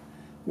mechanism.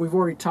 We've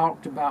already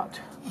talked about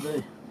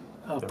the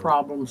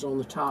problems on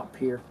the top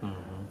here.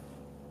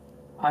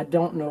 I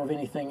don't know of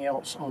anything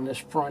else on this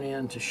front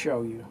end to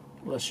show you.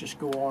 Let's just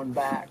go on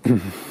back.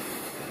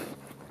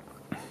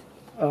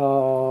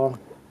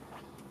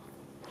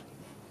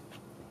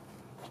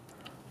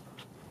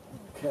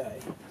 Okay.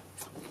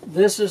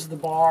 This is the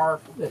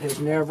bar that has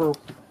never,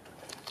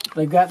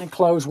 they've gotten it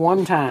closed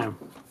one time.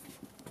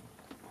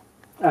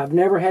 I've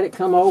never had it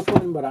come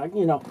open, but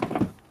you know,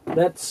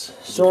 that's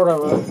sort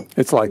of a,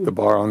 It's like the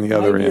bar on the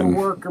other maybe end.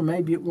 it'll work or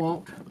maybe it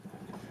won't.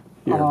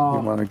 Here, you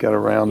want to get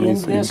around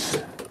these things.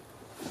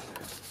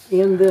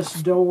 In this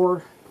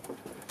door,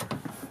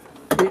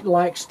 it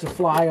likes to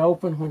fly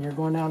open when you're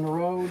going down the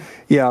road.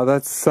 Yeah,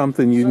 that's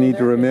something you So need to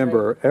there is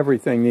remember.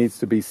 Everything needs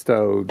to be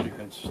stowed. You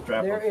can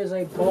strap There them. is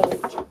a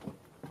bolt.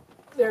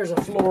 There's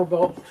a floor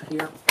bolt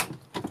here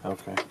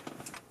Okay.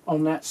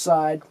 on that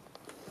side.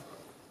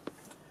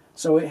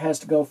 So it has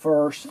to go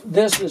first.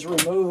 This is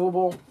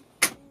removable,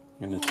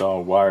 And it's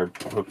all wired,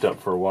 hooked up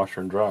for a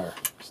washer and dryer.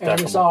 and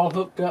it's Stackable. all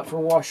hooked up for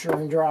washer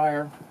and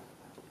dryer.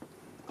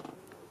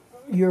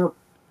 Your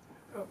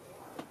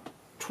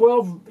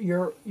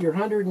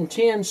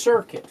 110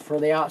 circuit for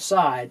the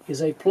outside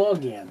is a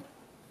plug-in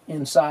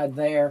inside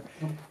there,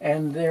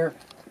 and there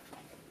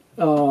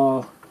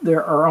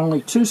are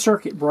only 2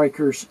 circuit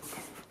breakers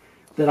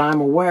that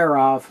I'm aware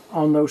of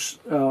on those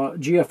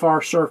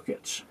GFR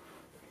circuits.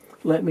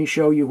 Let me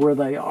show you where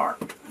they are.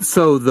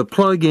 So the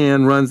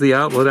plug-in runs the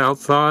outlet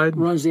outside?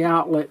 Runs the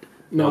outlet,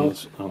 no,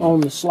 on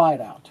the slide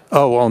out.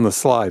 Oh, on the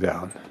slide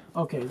out.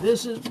 Okay,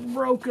 this is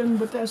broken,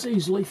 but that's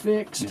easily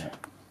fixed.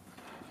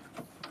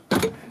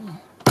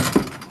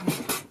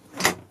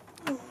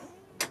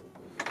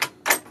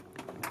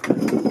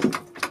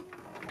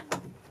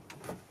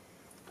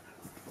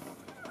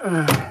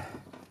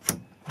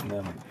 And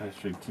then that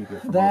should keep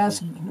it from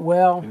That's, open.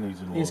 well, It needs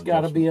a little it's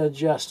got to be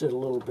adjusted a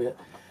little bit.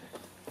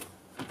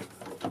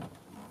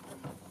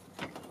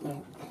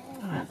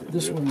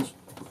 This one's,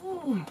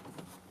 All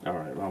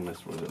right, I'll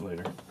mess with it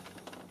later.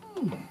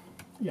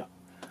 yeah.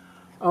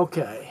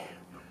 Okay.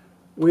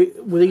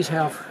 These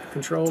have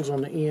controls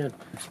on the end.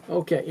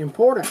 Okay,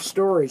 important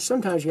storage.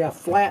 Sometimes you have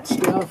flat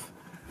stuff.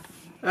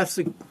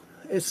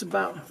 It's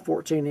about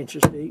 14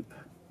 inches deep.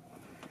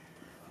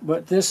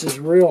 But this is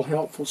real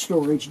helpful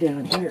storage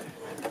down here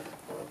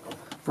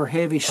for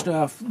heavy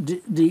stuff,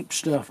 deep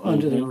stuff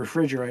under the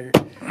refrigerator.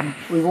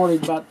 We've already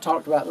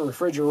talked about the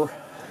refrigerator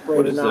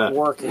not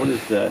working. What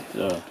is that?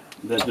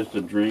 Is that just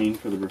a drain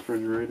for the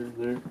refrigerator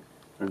there?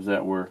 Or is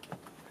that where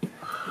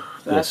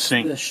the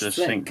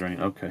sink drain?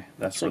 Okay,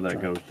 that's Sink where that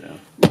drain. goes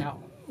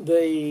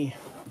down.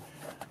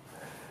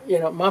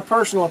 Now, my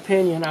personal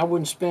opinion, I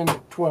wouldn't spend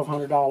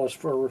 $1,200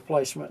 for a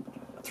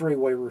replacement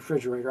 3-way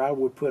refrigerator. I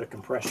would put a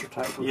compressor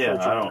type refrigerator.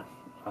 Yeah,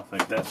 I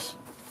think that's.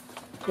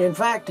 In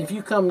fact, if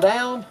you come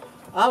down,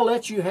 I'll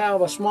let you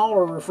have a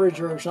smaller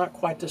refrigerator. It's not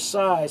quite this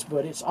size,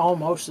 but it's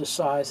almost the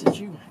size that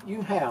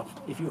you have.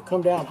 If you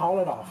come down, haul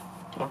it off.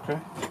 Okay.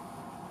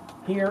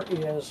 Here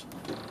is,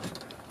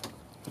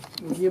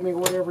 give me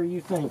whatever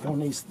you think on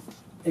these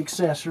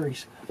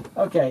accessories.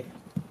 Okay,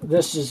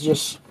 this is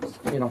just,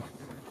 you know,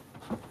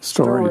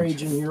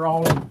 storage, and you're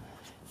all in,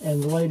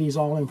 and the lady's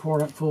all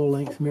important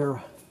full-length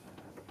mirror.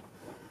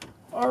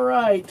 All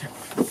right.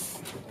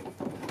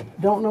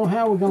 Don't know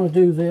how we're going to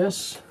do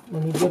this.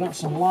 Let me get up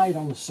some light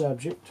on the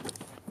subject.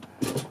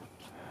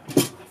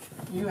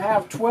 You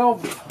have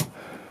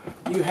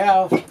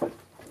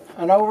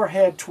an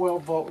overhead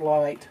 12-volt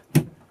light,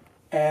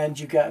 and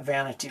you got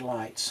vanity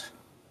lights.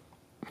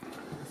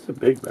 It's a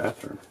big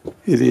bathroom.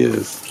 It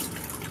is.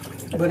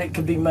 But it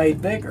could be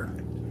made bigger.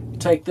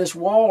 Take this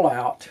wall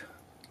out,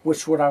 which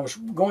is what I was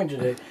going to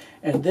do,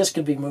 and this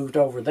could be moved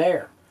over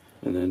there.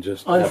 And then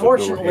just. have a door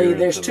Unfortunately, here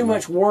there's into too the-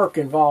 much work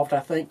involved, I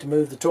think, to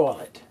move the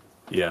toilet.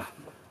 Yeah.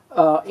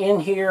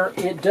 In here,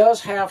 it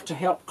does have to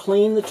help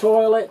clean the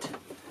toilet.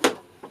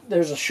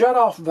 There's a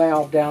shut-off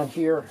valve down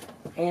here.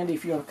 Andy,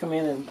 if you want to come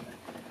in, and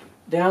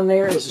down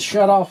there is a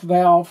shut-off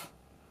valve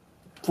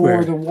for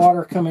Where? the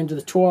water coming to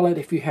the toilet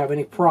if you have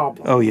any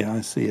problem. Oh, yeah,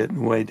 I see it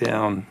way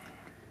down.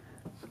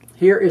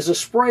 Here is a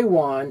spray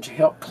wand to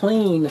help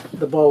clean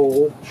the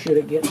bowl should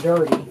it get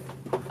dirty.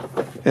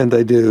 And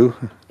they do.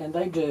 And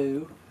they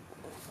do.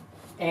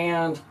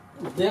 And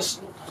this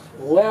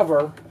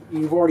lever,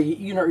 you're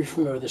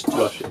familiar with this.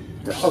 Flush it.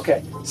 Yeah.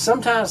 Okay,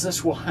 sometimes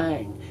this will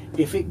hang.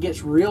 If it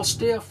gets real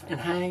stiff and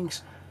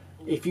hangs,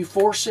 if you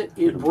force it,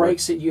 it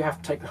breaks it. You have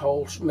to take the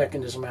whole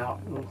mechanism out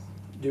and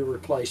do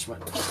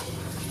replacement.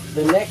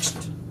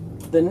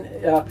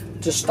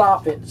 To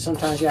stop it,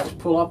 sometimes you have to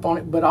pull up on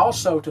it, but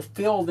also to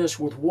fill this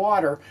with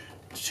water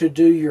to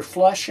do your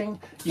flushing,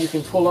 you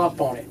can pull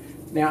up on it.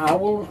 Now, I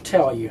will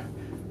tell you,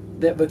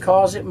 that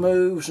because it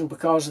moves and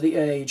because of the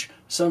age,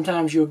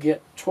 sometimes you'll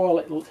get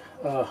toilet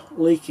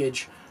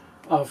leakage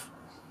of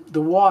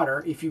the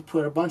water if you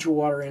put a bunch of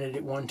water in it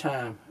at one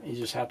time. You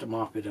just have to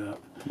mop it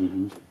up.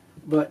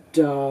 But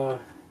the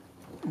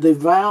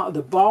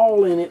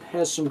ball in it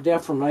has some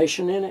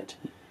deformation in it,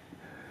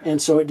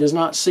 and so it does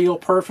not seal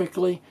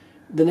perfectly.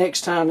 The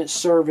next time it's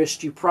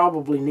serviced, you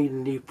probably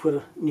need to put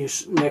a new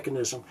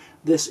mechanism.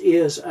 This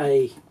is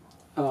a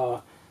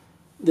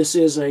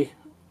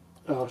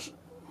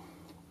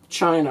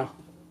China.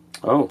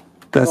 Oh,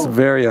 that's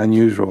very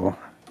unusual.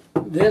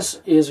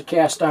 This is a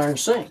cast iron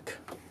sink.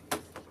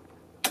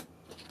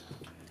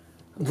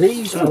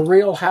 These are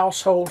real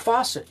household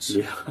faucets.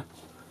 yeah.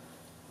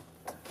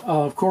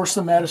 Of course,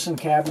 the medicine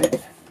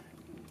cabinet.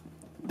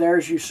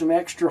 There's you some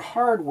extra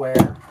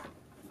hardware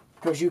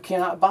because you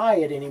cannot buy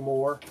it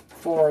anymore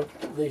for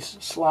this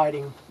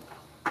sliding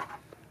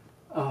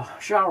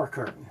shower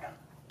curtain.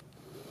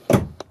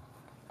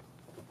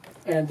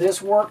 And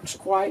this works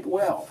quite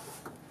well.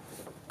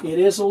 It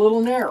is a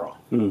little narrow.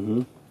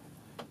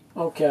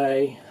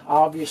 Okay,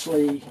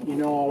 obviously you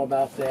know all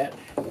about that.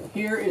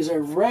 Here is a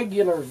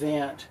regular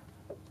vent.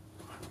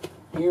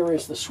 Here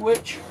is the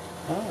switch.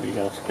 Oh, you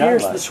got a skylight.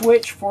 Here's the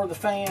switch for the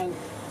fan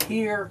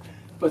here,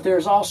 but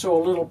there's also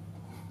a little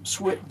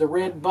switch. The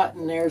red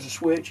button there's a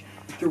switch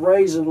to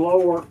raise and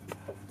lower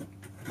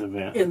the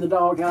vent. in the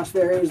doghouse.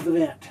 There is the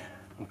vent.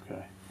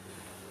 Okay.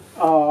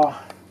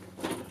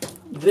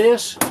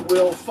 This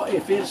will,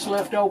 if it's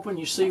left open,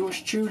 you see what's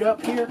chewed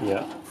up here?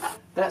 Yeah.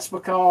 That's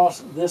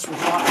because this was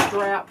not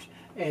strapped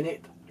and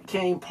it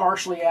came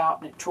partially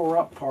out and it tore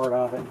up part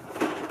of it.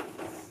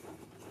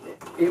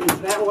 It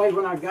was that way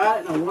when I got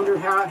it, and I wondered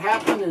how it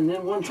happened, and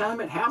then one time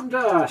it happened to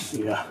us.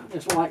 Yeah.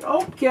 It's like,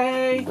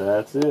 okay,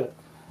 That's it.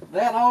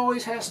 that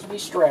always has to be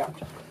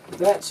strapped.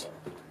 That's,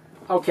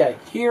 okay,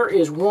 here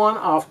is one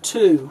of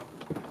two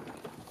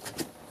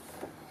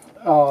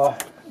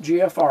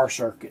GFR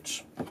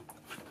circuits.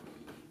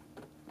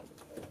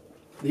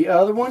 The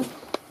other one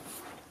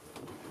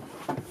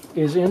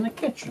is in the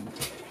kitchen.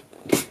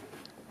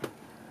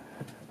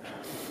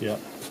 Yeah.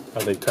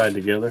 Are they tied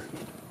together?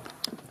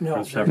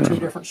 No, they're two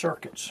different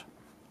circuits.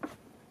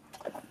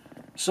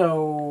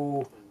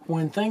 So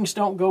when things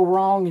don't go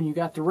wrong and you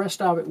got the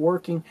rest of it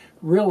working,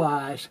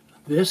 realize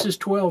this is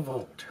 12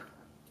 volt.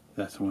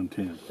 That's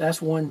 110.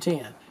 That's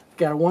 110.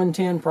 Got a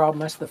 110 problem,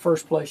 that's the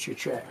first place you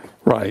check.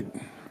 Right.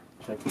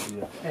 Check it,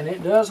 yeah. And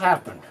it does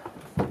happen.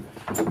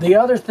 The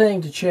other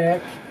thing to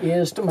check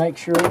is to make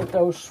sure that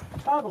those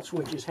toggle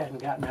switches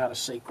hadn't gotten out of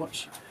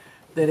sequence.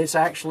 That it's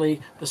actually,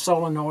 the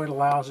solenoid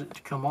allows it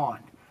to come on.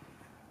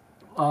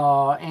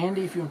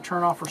 Andy, if you'll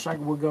turn off for a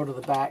second, we'll go to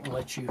the back and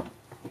let you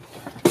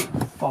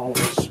follow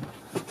us.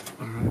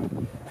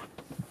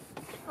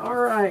 All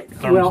right.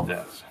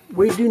 Well,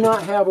 we do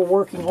not have a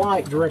working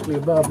light directly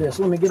above this.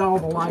 Let me get all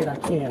the light I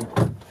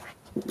can.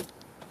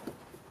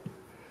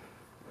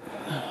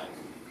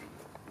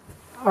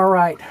 All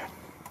right.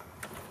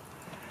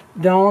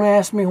 Don't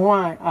ask me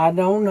why. I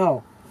don't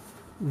know.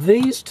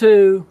 These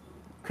two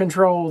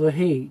control the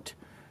heat.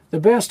 The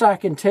best I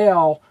can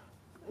tell,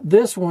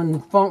 this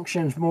one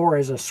functions more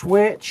as a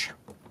switch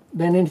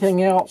than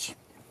anything else.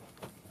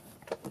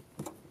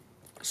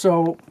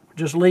 So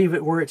just leave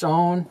it where it's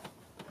on,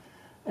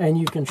 and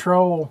you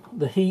control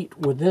the heat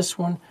with this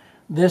one.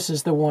 This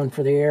is the one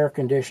for the air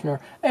conditioner,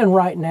 and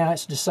right now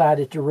it's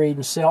decided to read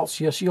in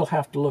Celsius. You'll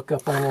have to look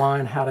up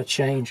online how to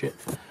change it,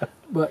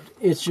 but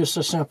it's just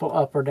a simple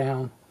up or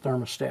down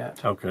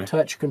thermostat. Okay.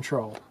 Touch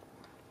control.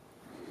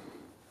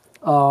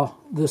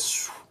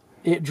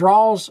 It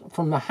draws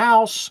from the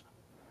house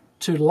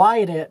to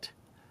light it,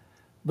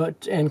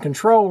 and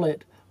control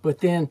it, but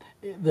then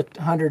the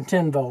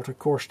 110 volt, of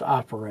course, to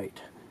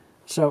operate.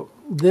 So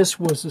this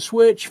was the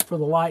switch for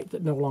the light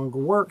that no longer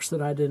works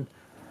that I didn't.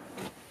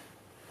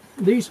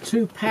 These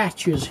two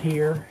patches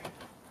here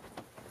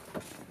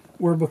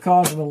were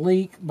because of a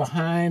leak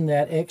behind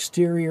that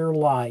exterior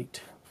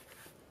light.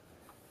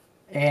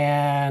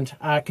 And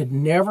I could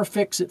never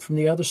fix it from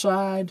the other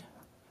side.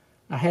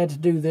 I had to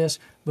do this,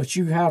 but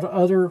you have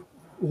other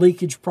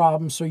leakage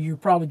problems, so you're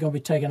probably going to be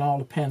taking all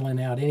the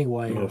paneling out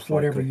anyway, or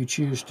whatever you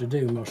choose to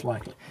do, most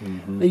likely.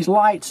 These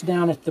lights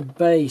down at the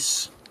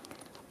base,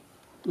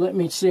 let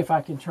me see if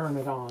I can turn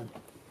it on.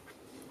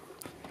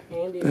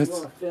 Andy, if you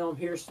want to film,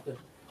 here's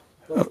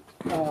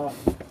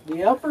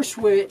the upper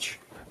switch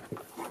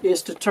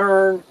is to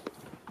turn,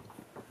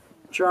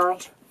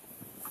 Charles,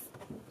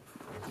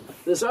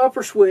 this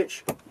upper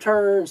switch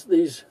turns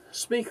these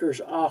speakers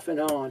off and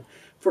on.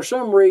 For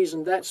some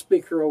reason, that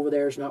speaker over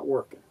there is not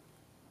working.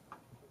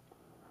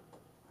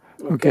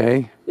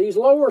 Okay. These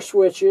lower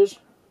switches,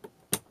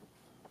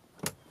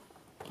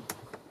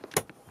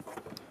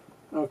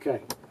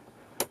 okay.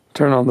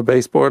 Turn on the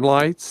baseboard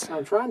lights.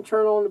 I'm trying to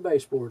turn on the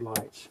baseboard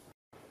lights.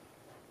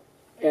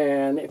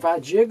 And if I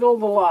jiggle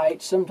the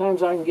light,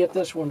 sometimes I can get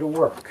this one to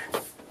work.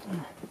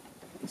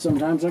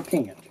 Sometimes I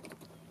can't.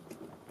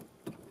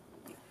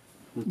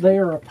 They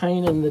are a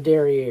pain in the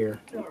derriere.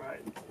 All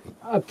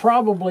right.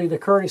 Probably the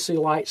courtesy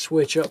light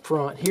switch up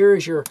front. Here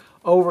is your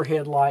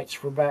overhead lights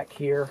for back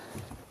here.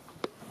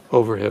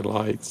 Overhead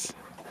lights.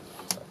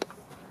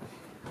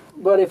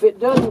 But if it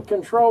doesn't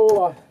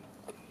control,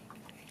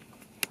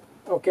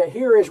 okay,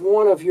 here is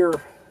one of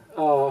your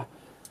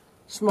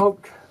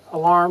smoke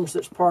alarms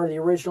that's part of the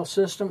original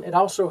system. It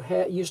also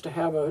used to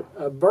have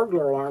a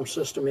burglar alarm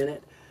system in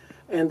it,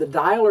 and the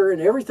dialer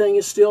and everything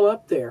is still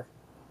up there.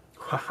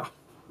 Wow.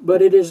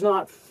 But it is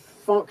not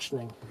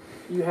functioning.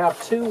 You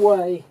have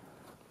two-way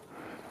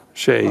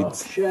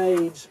Shades.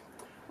 shades.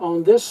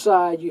 On this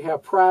side, you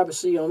have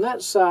privacy. On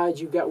that side,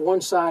 you've got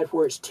one side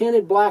where it's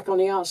tinted black on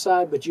the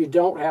outside, but you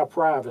don't have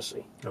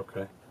privacy.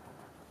 Okay.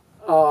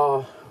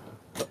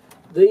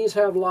 These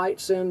have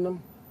lights in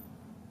them.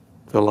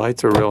 The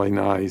lights are really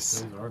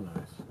nice. These are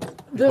nice.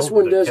 This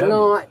one does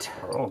not.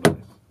 Are all nice.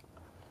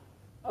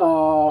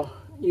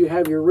 You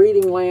have your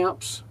reading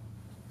lamps.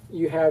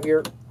 You have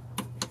your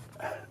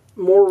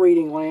more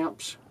reading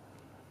lamps.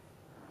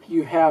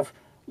 You have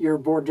your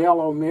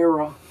bordello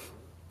mirror.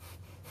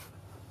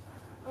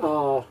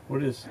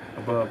 What is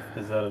above?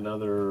 Is that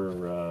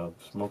another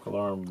smoke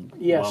alarm?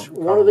 Yes,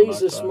 one of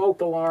these is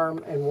smoke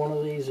alarm, and one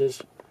of these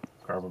is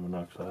carbon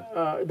monoxide.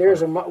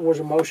 was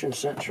a motion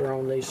sensor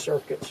on these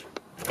circuits.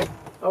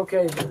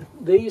 Okay,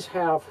 these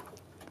have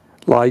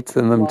Lights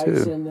in them lights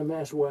too. in them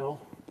as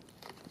well.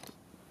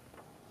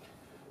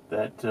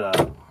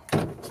 That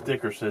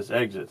sticker says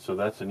exit, so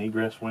that's an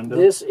egress window.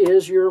 This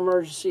is your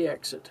emergency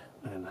exit.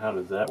 And how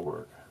does that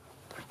work?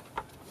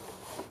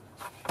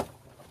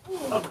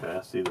 Okay,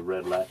 I see the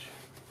red latch.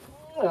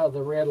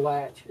 The red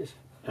latch is.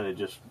 And it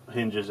just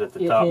hinges at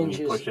the top and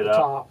you push it out?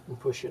 top and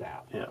push it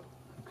out. Yeah,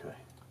 okay.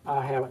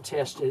 I haven't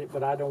tested it,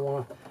 but I don't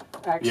want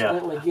to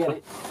accidentally get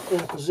it in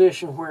a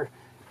position where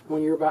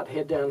when you're about to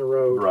head down the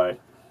road. Right.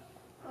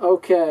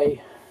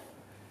 Okay.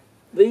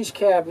 These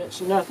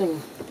cabinets,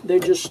 nothing, they're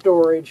just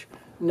storage,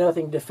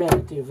 nothing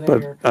definitive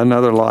there. But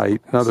another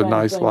light, another Same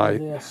nice thing light.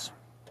 with this.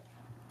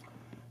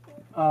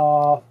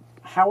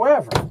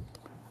 However,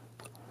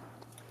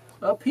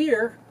 up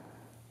here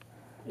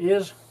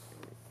is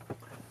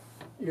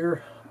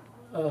your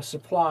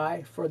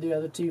supply for the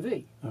other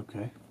TV.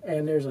 Okay.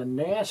 And there's a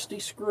nasty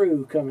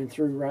screw coming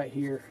through right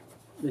here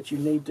that you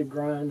need to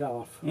grind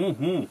off.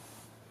 Mm-hmm.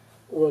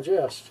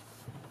 Well,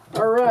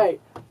 all right,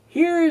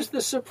 here is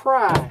the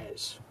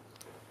surprise.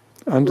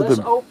 Let's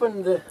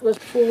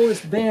pull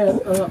this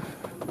bed up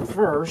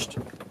first.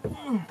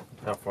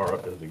 How far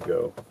up does it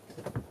go?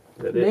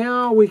 Is that it?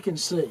 Now we can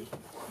see.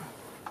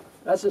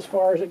 That's as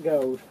far as it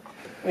goes.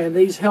 And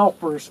these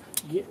helpers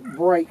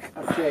break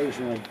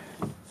occasionally.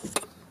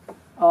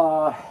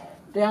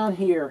 Down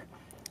here,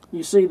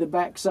 you see the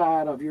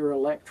backside of your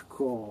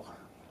electrical.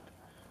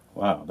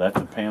 Wow, that's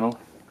a panel?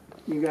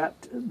 You got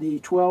the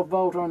 12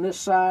 volt on this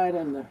side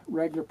and the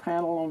regular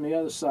panel on the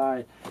other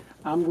side.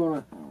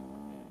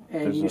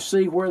 And you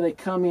see where they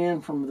come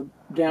in from the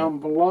down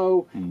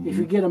below. Mm-hmm. If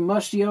you get a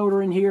musty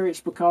odor in here,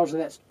 it's because of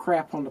that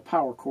crap on the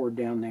power cord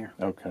down there.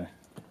 Okay.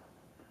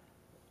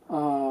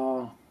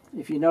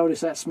 If you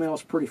notice, that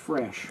smells pretty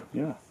fresh.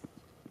 Yeah.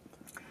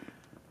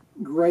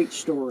 Great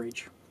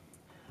storage.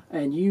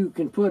 And you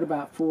can put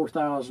about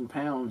 4,000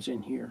 pounds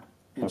in here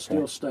and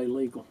still stay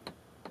legal.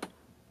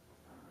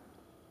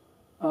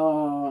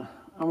 I'm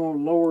going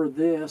to lower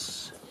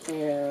this,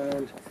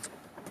 and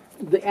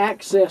the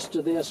access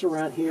to this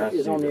around here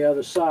is on the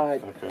other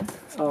side.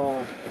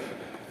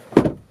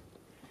 Okay.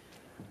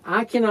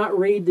 I cannot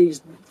read these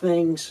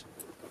things.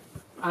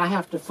 I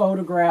have to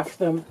photograph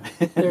them.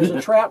 There's a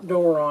trap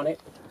door on it.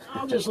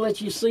 I'll just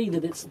let you see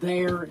that it's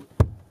there.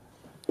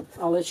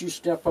 I'll let you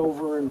step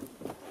over, and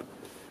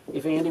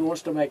if Andy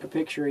wants to make a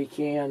picture, he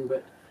can.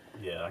 But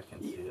yeah, I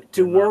can see it.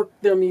 To work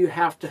them, you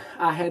have to.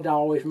 I had to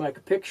always make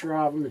a picture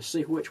of them and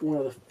see which one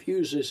of the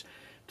fuses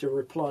to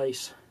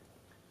replace.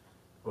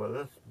 Well,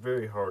 that's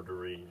very hard to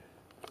read.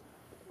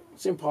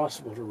 It's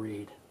impossible to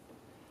read.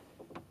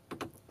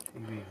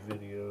 TV,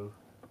 video.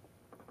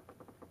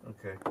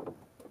 Okay.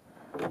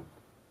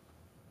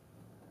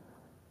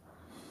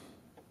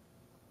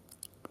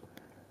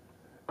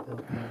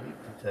 LP heat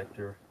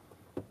detector.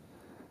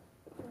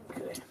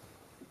 Okay.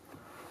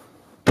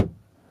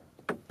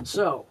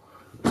 So,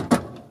 all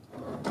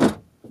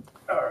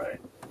right.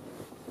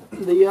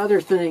 The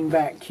other thing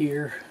back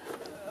here,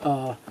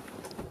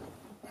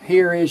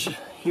 here is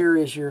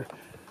your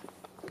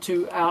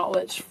two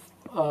outlets.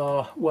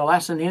 Well,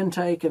 that's an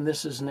intake, and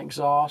this is an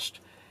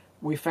exhaust.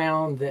 We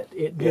found that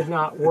it did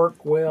not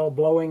work well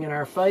blowing in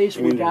our face.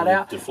 We got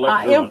out.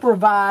 I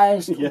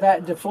improvised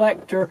that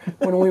deflector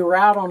when we were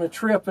out on a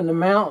trip in the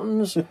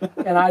mountains,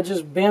 and I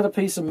just bent a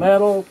piece of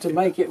metal to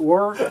make it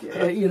work,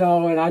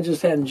 and I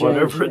just hadn't changed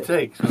whatever it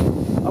takes.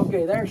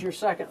 Okay, there's your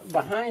second.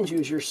 Behind you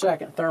is your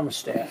second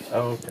thermostat.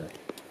 Oh, okay.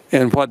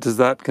 And what does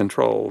that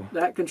control?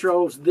 That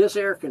controls this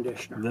air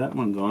conditioner. That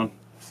one's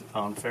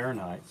on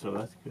Fahrenheit, so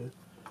that's good.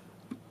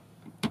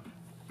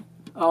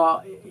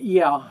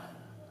 Yeah.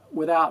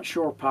 Without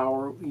shore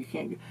power, you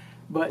can't.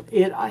 But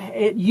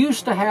it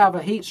used to have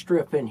a heat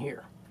strip in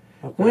here.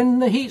 Okay. When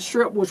the heat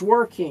strip was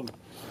working,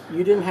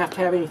 You didn't have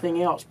to have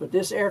anything else, but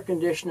this air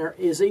conditioner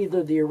is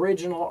either the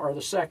original or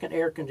the second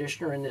air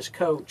conditioner in this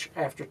coach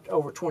after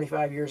over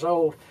 25 years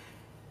old.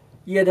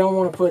 You don't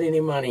want to put any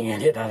money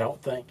in it, I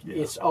don't think.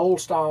 Yeah. It's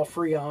old style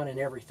Freon and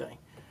everything.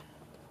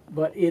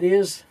 But it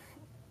is,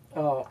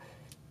 on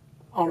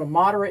a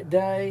moderate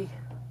day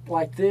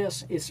like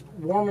this, it's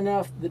warm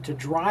enough that to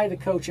dry the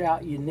coach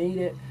out, you need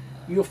it.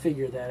 You'll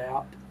figure that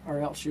out, or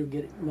else you'll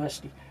get it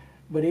musty.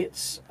 But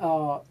it's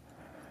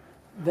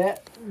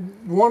that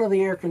one of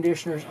the air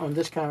conditioners on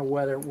this kind of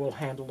weather will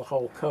handle the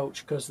whole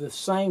coach, because the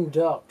same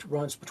duct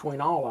runs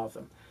between all of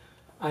them.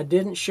 I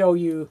didn't show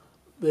you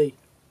the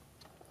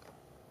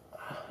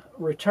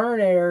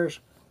return airs.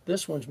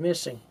 This one's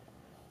missing.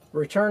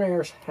 Return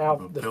airs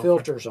have the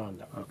filters on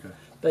them. Okay.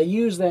 They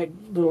use that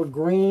little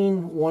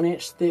green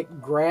 1-inch thick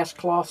grass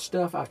cloth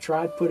stuff. I've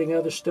tried putting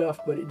other stuff,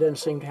 but it doesn't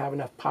seem to have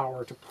enough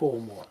power to pull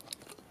more.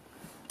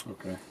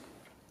 Okay.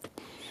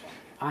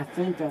 I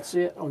think that's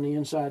it on the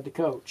inside of the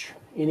coach.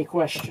 Any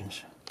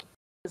questions?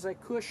 There's a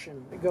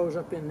cushion that goes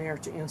up in there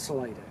to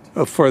insulate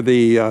it. For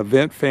the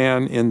vent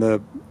fan in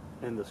the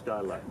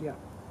skylight. Yeah.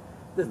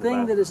 The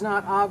thing that is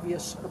not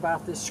obvious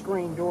about this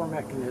screen door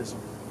mechanism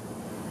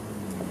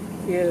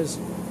is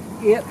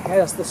it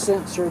has the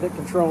sensor that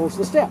controls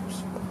the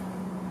steps.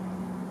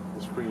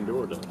 The screen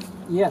door does.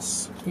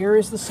 Yes. Here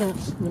is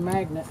the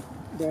magnet.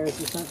 There's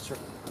the sensor.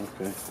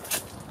 Okay.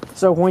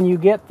 So when you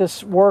get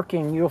this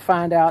working, you'll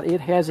find out it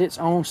has its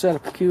own set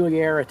of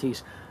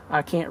peculiarities.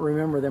 I can't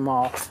remember them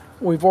all.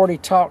 We've already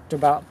talked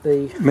about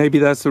the... Maybe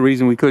that's the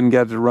reason we couldn't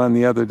get it to run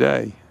the other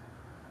day.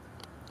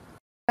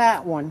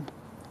 That one,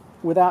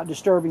 without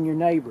disturbing your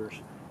neighbors.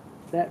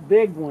 That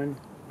big one,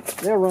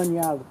 they'll run you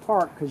out of the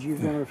park because you're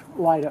going to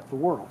light up the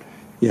world.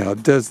 Yeah,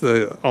 does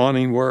the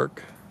awning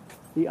work?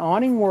 The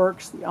awning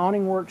works. The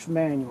awning works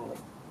manually.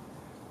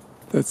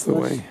 That's the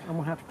way. I'm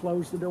going to have to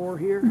close the door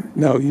here.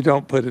 No, you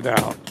don't put it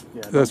out.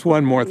 Yeah, that's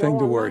one more thing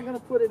to worry. I'm not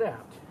going to put it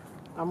out.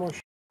 I'm going to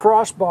show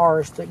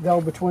crossbars that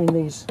go between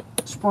these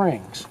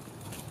springs.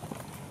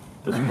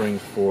 The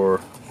springs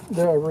for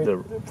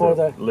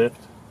the lift?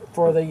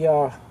 For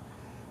the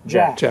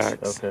jacks.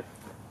 Okay.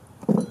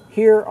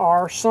 Here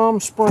are some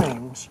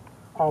springs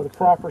of the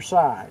proper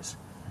size.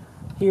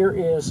 Here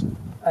is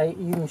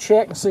you can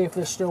check and see if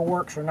this still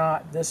works or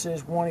not. This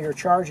is one of your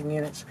charging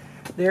units.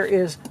 There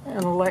is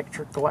an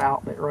electrical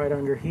outlet right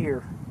under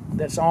here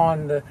that's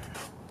on the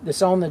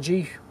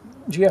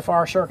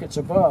GFR circuits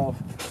above.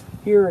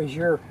 Here is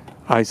your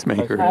ice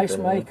maker. Ice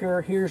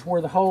maker. Here's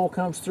where the hole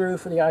comes through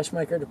for the ice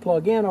maker to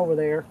plug in over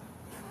there.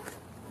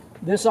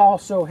 This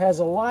also has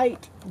a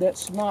light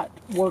that's not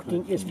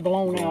working. It's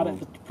blown out at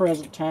the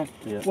present time.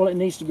 Yeah. Well, it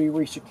needs to be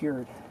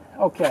resecured.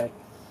 Okay.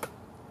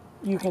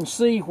 You can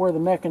see where the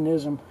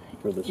mechanism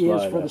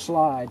is for the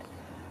slide.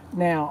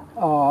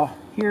 Now,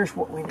 here's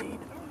what we need.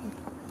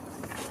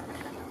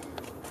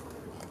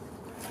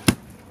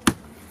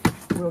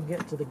 We'll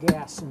get to the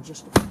gas in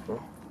just a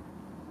minute.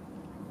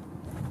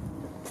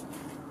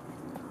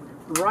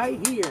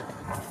 Right here,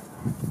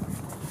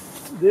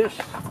 this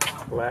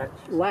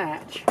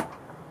latch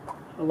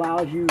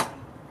allows you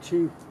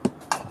to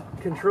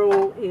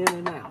control in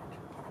and out.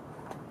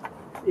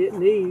 It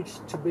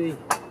needs to be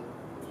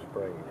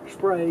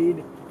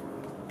sprayed,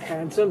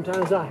 and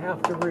sometimes I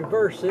have to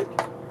reverse it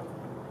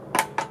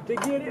to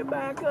get it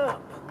back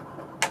up.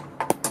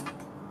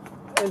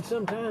 And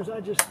sometimes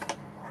I just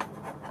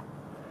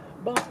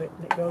bump it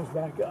and it goes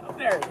back up.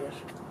 There it is.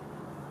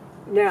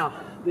 Now,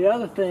 the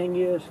other thing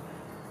is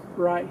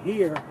right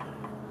here,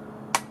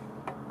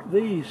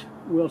 these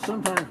will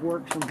sometimes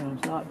work,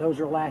 sometimes not. Those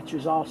are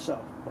latches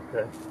also.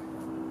 Okay.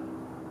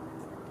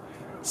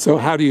 So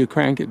how do you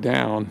crank it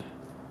down?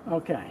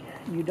 Okay,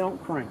 you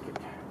don't crank it.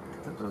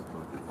 That does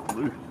look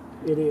loose.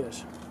 It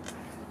is.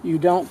 You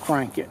don't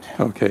crank it.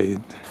 Okay.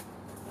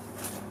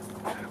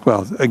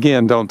 Well,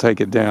 again, don't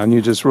take it down.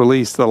 You just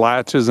release the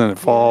latches and it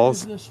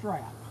falls. Here's the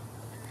strap.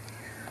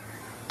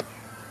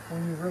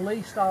 When you've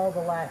released all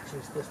the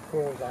latches, this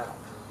pulls out.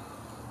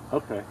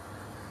 Okay.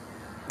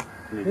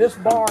 This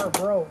bar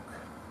broke.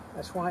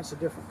 That's why it's a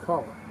different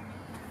color.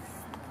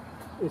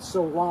 It's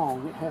so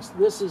long. It has.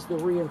 This is the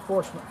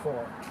reinforcement for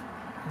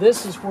it.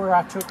 This is where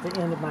I took the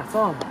end of my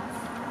thumb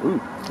off.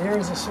 Ooh. There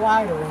is a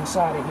slider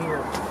inside of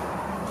here.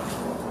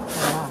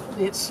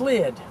 It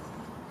slid.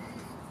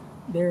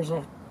 There's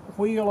a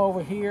wheel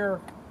over here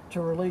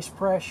to release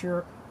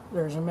pressure.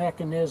 There's a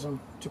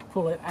mechanism to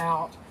pull it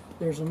out.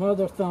 There's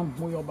another thumb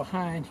wheel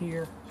behind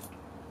here.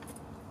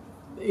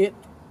 It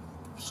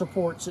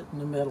supports it in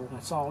the middle.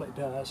 That's all it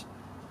does.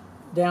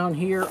 Down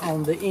here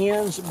on the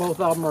ends,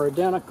 both of them are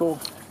identical.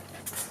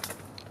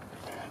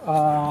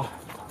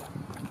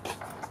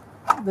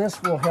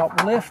 This will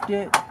help lift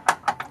it.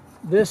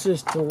 This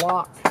is to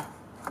lock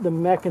the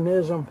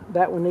mechanism.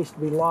 That one needs to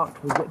be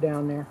locked when we get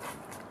down there.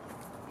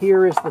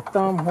 Here is the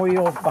thumb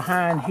wheel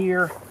behind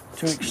here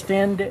to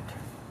extend it.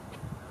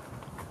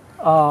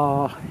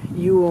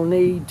 You will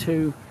need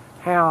to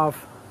have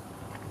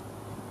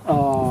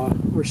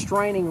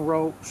restraining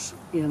ropes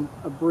in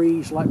a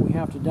breeze like we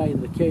have today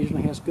that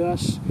occasionally has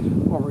gusts,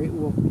 or it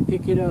will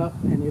pick it up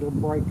and it'll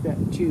break that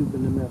tube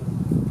in the middle.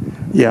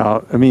 Yeah,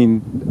 I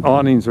mean,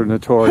 awnings are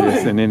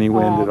notorious in any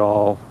wind at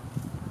all.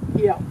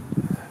 Yeah.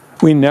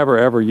 We never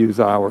ever use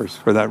ours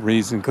for that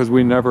reason, because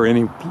we never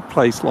any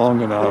place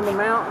long enough. In the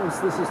mountains,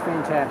 this is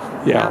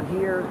fantastic. Yeah. Down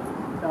here,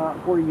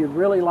 where you'd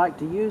really like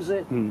to use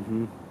it,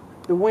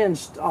 the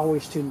wind's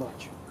always too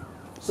much.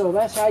 So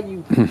that's how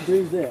you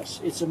do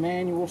this. It's a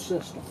manual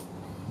system.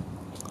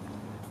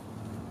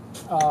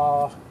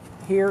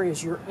 Here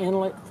is your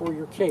inlet for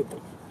your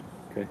cable.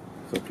 Okay,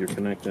 so if you're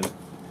connecting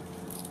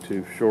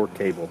to shore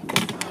cable,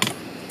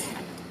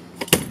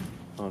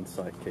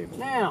 on-site cable.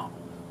 Now,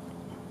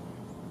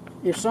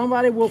 if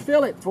somebody will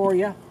fill it for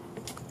you,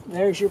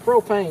 there's your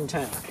propane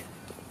tank.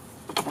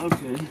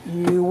 Okay.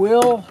 You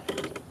will,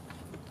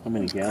 How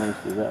many gallons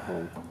does that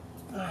hold?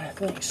 I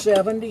think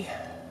 70.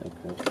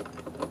 Okay.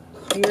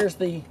 Here's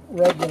the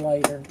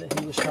regulator that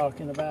he was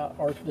talking about,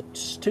 or the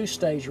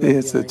two-stage regulator.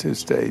 It's a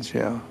two-stage,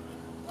 yeah.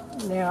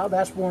 Now,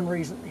 that's one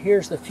reason.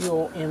 Here's the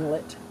fuel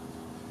inlet,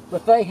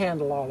 but they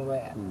handle all of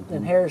that.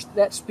 And here's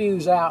that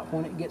spews out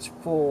when it gets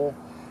full.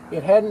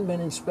 It hadn't been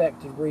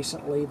inspected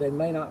recently. They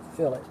may not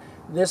fill it.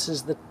 This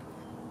is the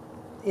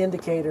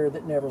indicator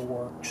that never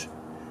works.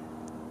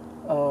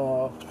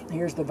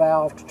 Here's the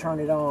valve to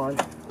turn it on.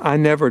 I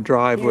never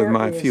drive with Here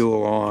my is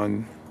fuel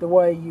on. The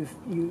way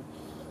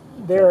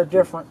there are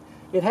different.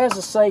 It has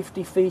a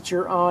safety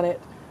feature on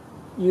it.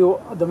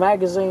 The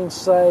magazines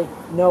say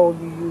no,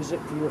 you use it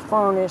for your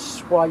furnace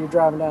while you're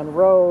driving down the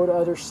road.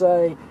 Others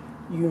say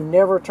you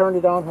never turn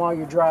it on while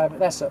you're driving.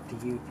 That's up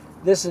to you.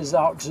 This is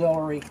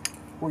auxiliary,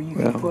 where you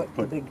can put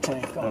the big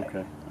tank on it.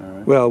 Okay, all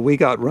right. Well, we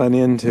got run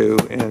into,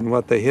 and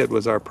what they hit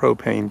was our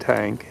propane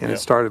tank, and it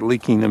started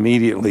leaking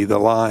immediately. The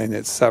line,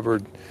 it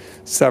severed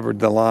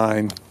the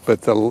line,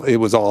 but it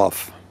was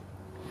off,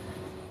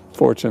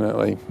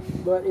 fortunately.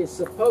 But it's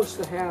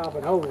supposed to have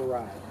an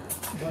override,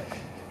 but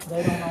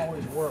they don't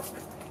always work.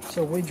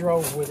 So we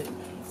drove with it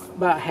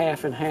about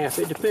half and half.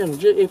 It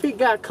depends. If it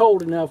got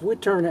cold enough,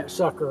 we'd turn that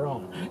sucker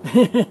on.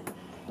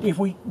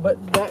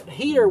 But that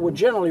heater would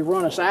generally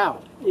run us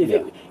out.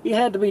 It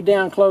had to be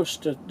down close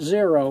to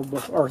 0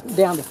 or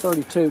down to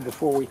 32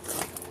 before we.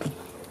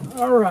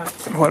 All right.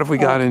 What have we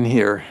got in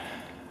here?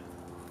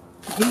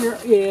 Here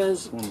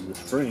is One of the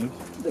springs.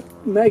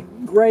 the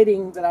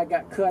grating that I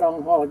got cut on a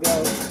while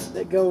ago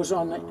that goes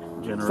on the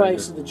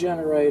face of the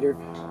generator.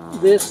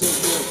 This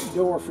is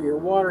your door for your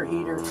water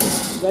heater.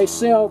 They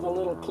sell the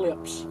little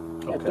clips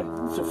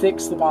to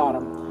fix the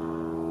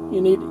bottom.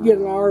 You need to get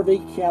an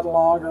RV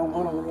catalog or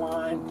one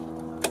online.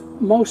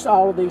 Most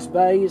all of these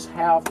bays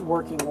have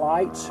working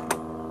lights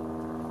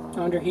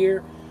under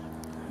here.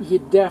 You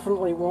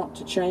definitely want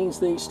to change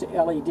these to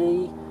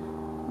LED,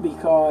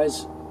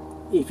 because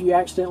if you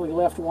accidentally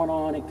left one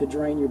on, it could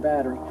drain your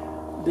battery.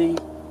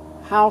 The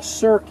house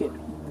circuit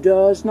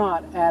does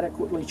not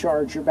adequately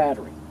charge your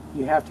battery.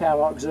 You have to have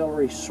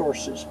auxiliary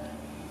sources.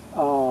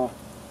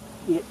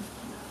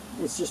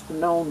 It's just a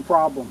known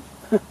problem.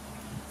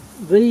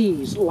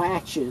 These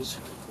latches.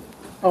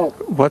 Oh,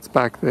 What's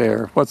back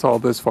there? What's all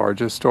this for?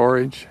 Just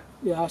storage?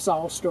 yeah, that's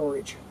all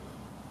storage.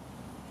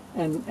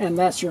 And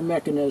that's your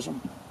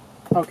mechanism.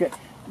 Okay,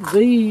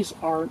 these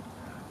are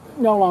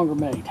no longer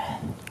made.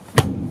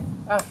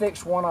 I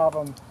fixed one of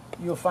them.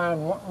 You'll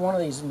find one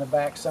of these in the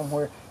back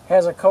somewhere.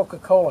 Has a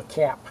Coca-Cola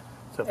cap.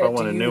 So if I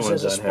wanted new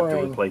ones, I'd have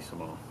to replace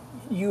them all.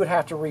 You would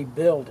have to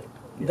rebuild it.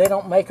 Yeah. They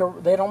don't make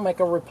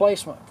a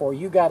replacement for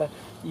you. You've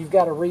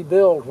got to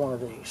rebuild one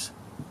of these.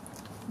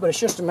 But it's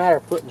just a matter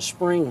of putting the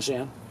springs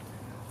in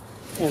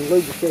and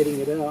lubricating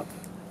it up.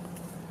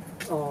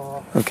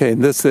 Okay,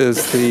 this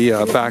is the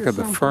back of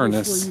the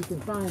furnace. Where you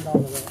can find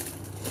all of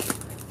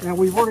that. Now,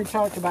 we've already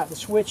talked about the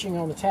switching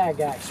on the tag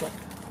axle.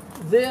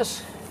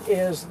 This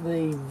is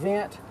the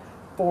vent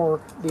for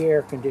the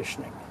air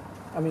conditioning.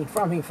 I mean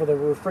for the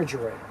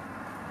refrigerator.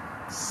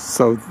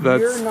 So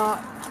that's...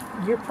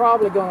 You're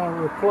probably going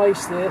to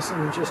replace this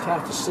and just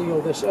have to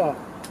seal this up.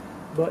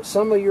 But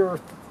some of your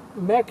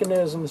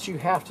mechanisms you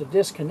have to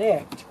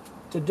disconnect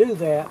to do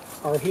that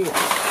are here.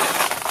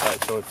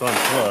 Alright, so it's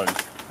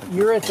unplugged.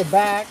 You're at the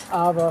back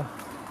of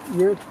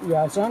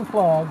it's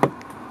unplugged.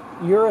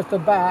 You're at the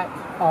back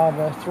of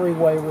a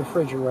 3-way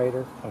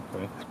refrigerator.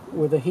 Okay.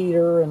 With a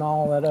heater and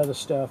all that other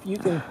stuff. You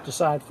can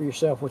decide for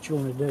yourself what you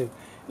want to do.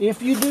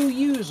 If you do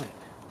use it,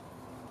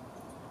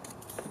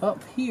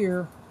 up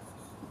here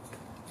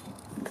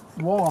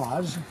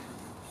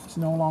it's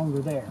no longer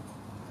there,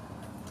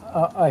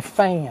 a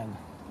fan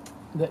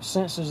that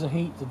senses the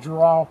heat to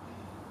draw,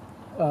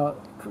 to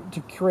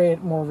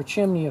create more of a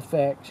chimney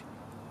effect.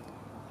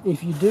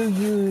 If you do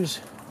use,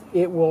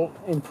 it will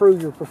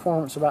improve your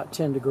performance about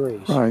 10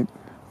 degrees. Right.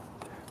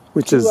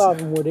 Which Two is... of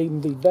them would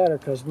even be better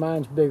because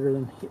mine's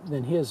bigger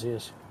than his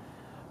is.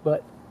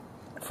 But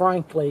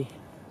frankly,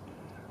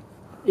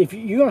 if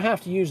you're going to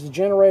have to use the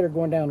generator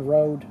going down the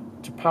road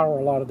to power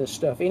a lot of this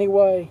stuff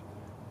anyway,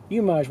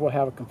 you might as well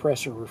have a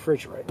compressor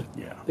refrigerator.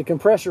 Yeah. The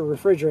compressor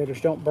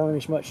refrigerators don't burn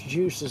as much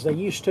juice as they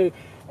used to,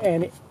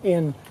 and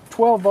in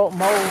 12-volt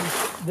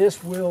modes,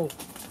 this will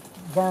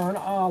burn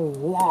a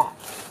lot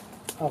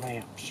of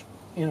amps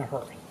in a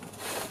hurry.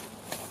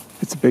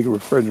 It's a big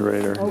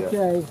refrigerator.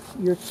 Okay,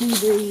 your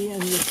TV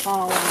and your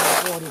power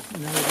and what is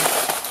needed.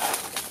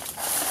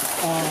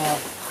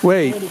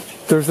 Wait,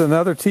 there's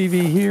another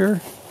TV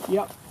here?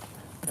 Yep.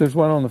 There's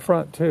one on the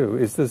front too.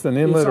 Is this an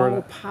inlet It's or?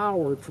 all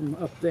powered from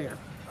up there.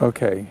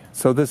 Okay,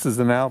 so this is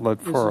an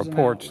outlet for a This is an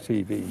porch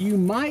outlet. TV. You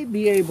might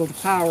be able to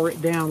power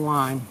it down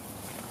line.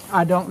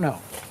 I don't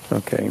know.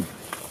 Okay.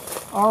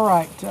 All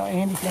right,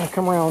 Andy's going to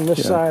come around on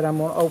this side. I'm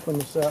going to open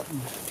this up.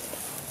 And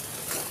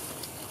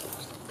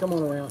come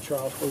on around,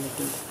 Charles, so you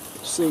can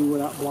see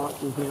without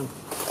blocking him.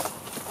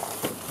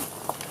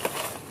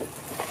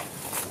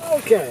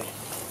 Okay.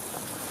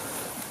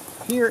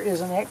 Here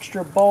is an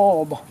extra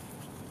bulb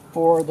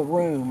for the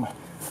room.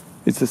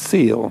 It's a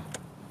seal.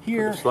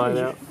 Here Slide is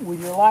out.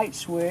 with your light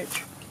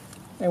switch,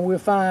 and we'll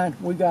find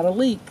we got a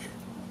leak.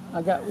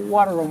 I got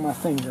water on my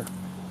finger.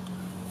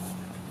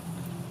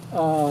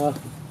 I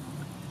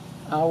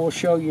will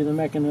show you the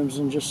mechanisms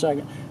in just a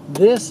second.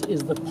 This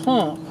is the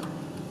pump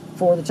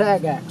for the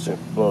tag axle.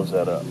 It blows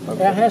that up. Okay.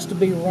 That has to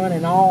be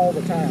running all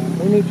the time.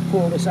 We need to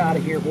pull this out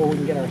of here where we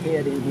can get our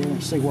head in here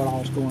and see what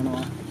all's going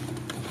on.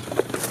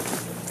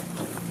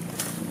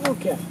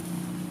 Okay.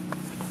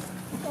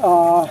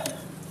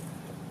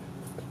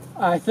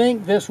 I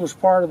think this was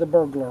part of the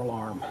burglar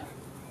alarm.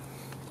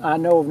 I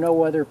know of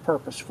no other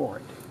purpose for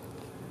it.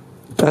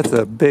 That's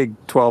a big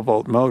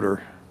 12-volt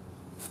motor.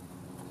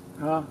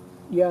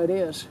 Yeah, it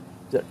is.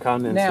 Is that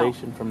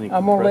condensation Now, from the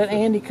I'm going to let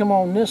compressor? Andy come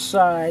on this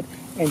side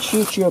and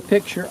shoot you a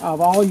picture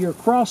of all your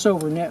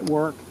crossover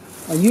network,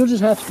 and you'll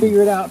just have to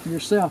figure it out for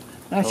yourself.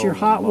 That's your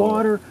hot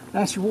water,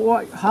 that's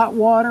your hot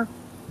water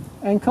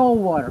and cold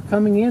water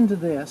coming into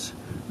this.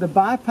 The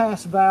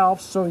bypass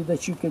valves so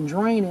that you can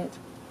drain it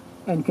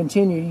and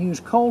continue to use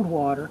cold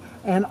water,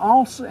 and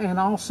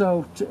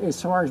also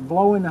as far as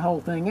blowing the whole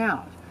thing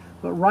out.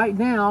 But right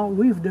now,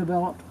 we've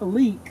developed a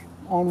leak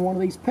on one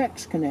of these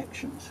PEX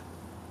connections.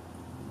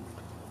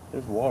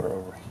 There's water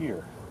over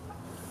here.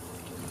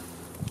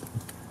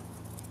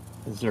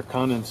 Is there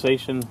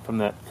condensation from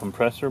that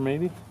compressor,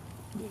 maybe?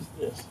 What is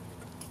this?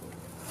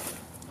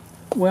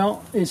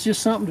 Well, it's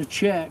just something to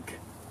check,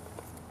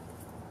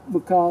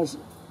 because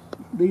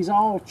these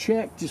all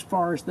checked as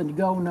far as the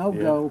go,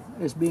 no-go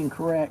as being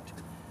correct.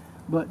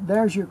 But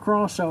there's your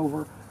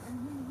crossover.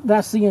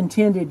 That's the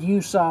intended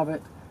use of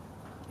it,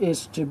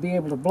 is to be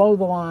able to blow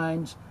the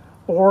lines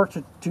or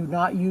to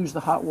not use the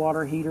hot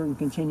water heater and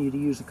continue to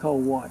use the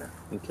cold water.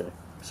 Okay.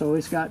 So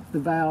it's got the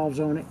valves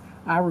on it.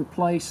 I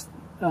replaced,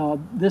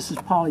 this is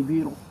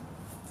polybutyl.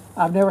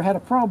 I've never had a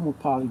problem with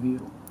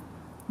polybutyl,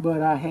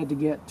 but I had to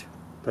get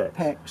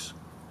PEX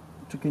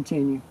to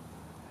continue.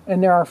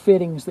 And there are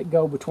fittings that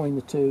go between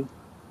the two.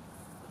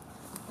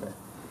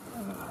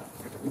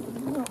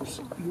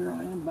 Here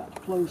I am about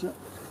to close up.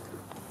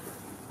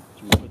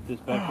 Should we put this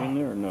back in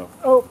there or no?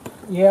 Oh,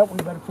 yeah, we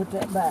better put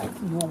that back.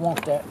 You will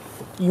want that.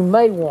 You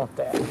may want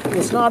that.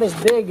 It's not as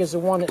big as the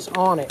one that's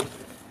on it,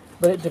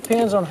 but it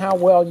depends on how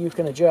well you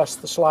can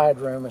adjust the slide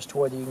room as to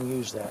whether you can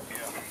use that.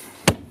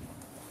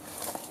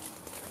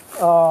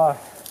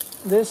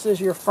 This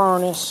is your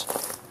furnace.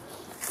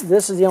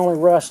 This is the only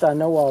rust I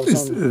know of.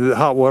 It's the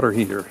hot water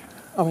heater.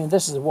 I mean,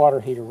 this is the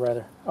water heater,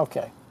 rather.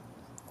 Okay.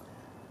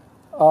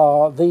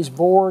 These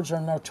boards are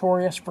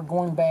notorious for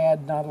going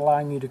bad, not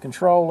allowing you to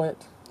control it.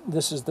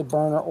 This is the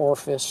burner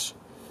orifice.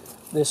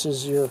 This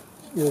is your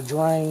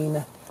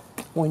drain.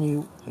 When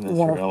you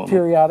want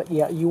to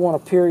you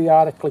want to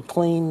periodically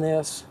clean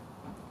this.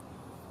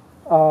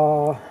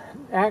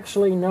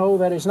 Actually, no,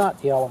 that is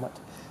not the element.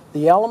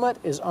 The element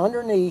is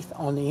underneath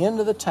on the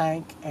end of the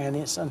tank, and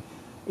it's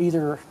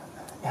either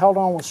held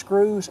on with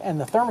screws,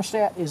 and the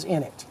thermostat is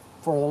in it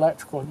for the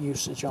electrical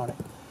usage on it.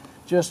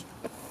 Just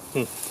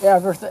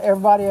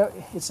everybody,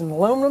 it's an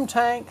aluminum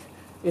tank.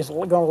 It's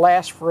going to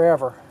last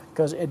forever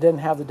because it doesn't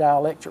have the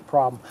dielectric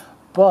problem.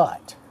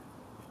 But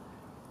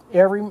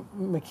every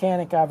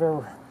mechanic I've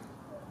ever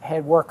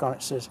had work on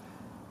it says,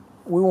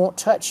 we won't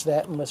touch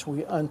that unless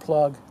we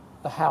unplug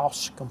the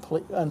house,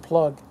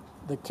 unplug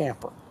the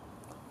camper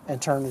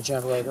and turn the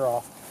generator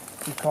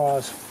off,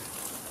 because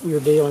you're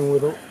dealing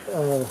with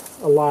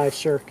a live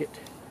circuit.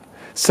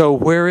 So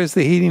where is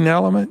the heating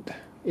element?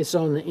 It's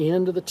on the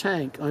end of the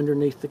tank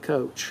underneath the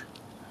coach.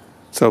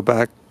 So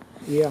back.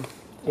 Yeah,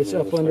 it's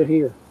up under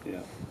here.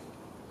 Yeah.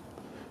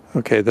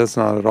 Okay, that's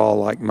not at all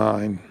like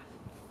mine.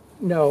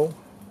 No.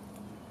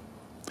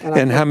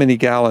 And how many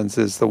gallons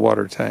is the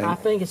water tank? I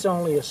think it's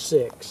only a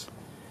 6.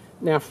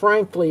 Now,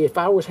 frankly, if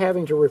I was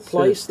having to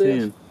replace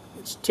this,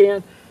 it's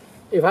 10.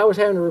 If I was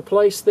having to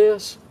replace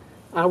this,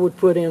 I would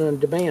put in a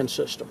demand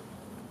system.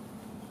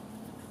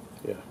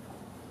 Yeah.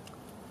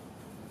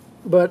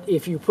 But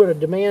if you put a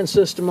demand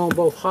system on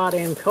both hot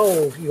and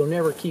cold, you'll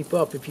never keep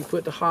up. If you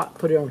put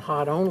it on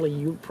hot only,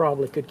 you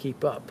probably could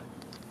keep up.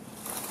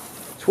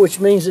 which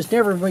means it's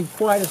never been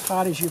quite as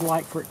hot as you'd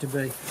like for it to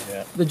be.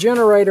 Yeah. The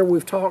generator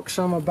we've talked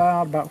some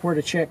about where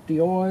to check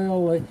the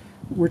oil.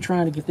 We're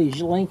trying to get these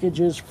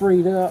linkages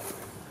freed up.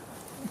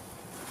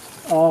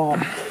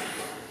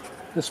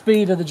 The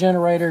speed of the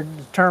generator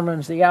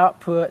determines the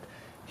output.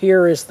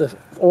 Here is the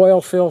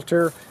oil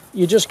filter.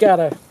 You just got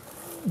to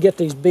get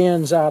these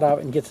bins out of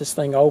it and get this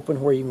thing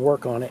open where you can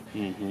work on it.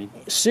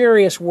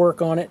 Serious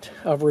work on it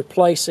of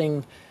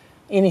replacing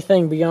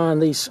anything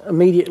beyond these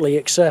immediately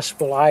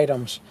accessible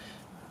items,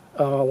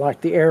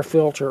 like the air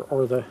filter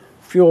or the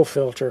fuel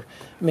filter,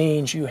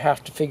 means you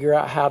have to figure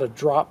out how to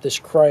drop this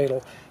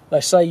cradle.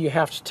 They say you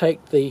have to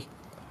take the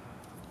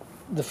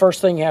first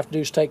thing you have to do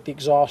is take the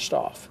exhaust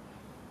off.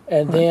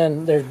 And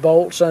then there's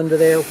bolts under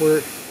there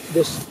where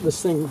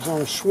this thing's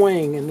on a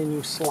swing, and then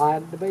you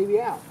slide the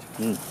baby out.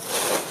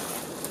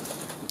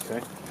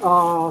 Okay.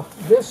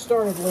 This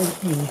started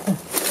leaking.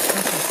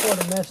 This is sort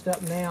of messed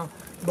up now,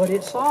 but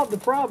it solved the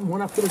problem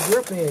when I put a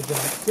grip edge on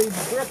it. See,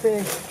 the grip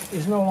edge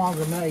is no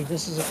longer made.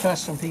 This is a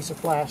custom piece of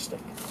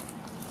plastic.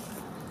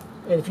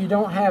 And if you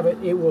don't have it,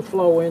 it will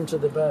flow into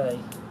the bay.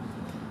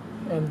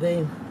 And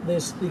then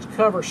these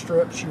cover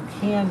strips you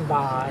can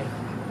buy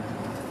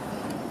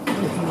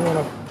if you want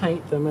to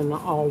paint them and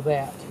all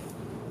that.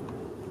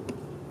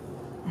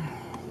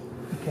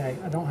 Okay,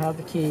 I don't have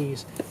the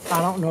keys.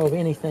 I don't know of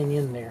anything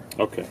in there.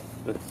 Okay.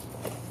 That's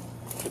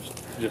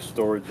just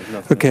storage and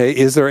nothing. Okay,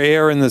 is there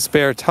air in the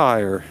spare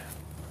tire?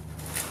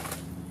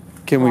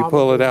 Can we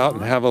pull it out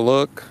and have a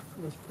look?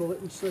 Let's pull it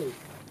and see.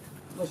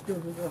 Let's go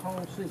through the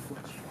whole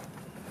sequence.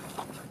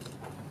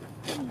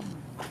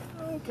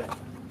 Okay.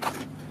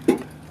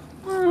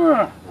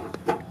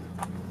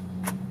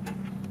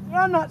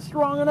 I'm not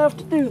strong enough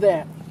to do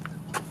that.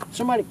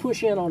 Somebody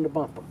push in on the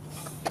bumper.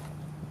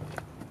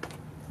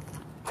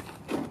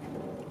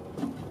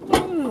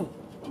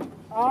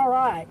 All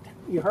right.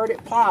 You heard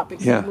it pop. It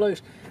came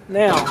loose.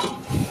 Now,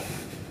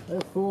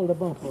 let's pull the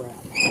bumper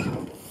out.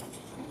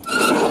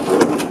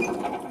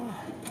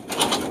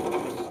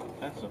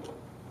 That's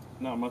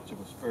not much of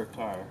a spare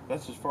tire.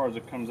 That's as far as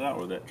it comes out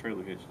with that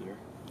trailer hitch there.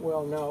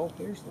 Well, no.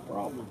 Here's the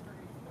problem.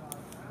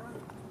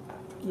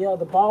 Yeah,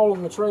 the ball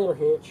and the trailer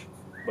hitch.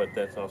 But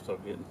that's also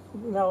getting.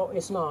 No,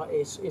 it's not.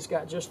 It's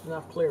got just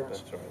enough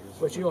clearance. That's right.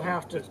 But you'll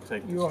have to.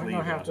 You're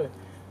gonna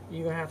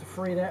have to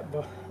free that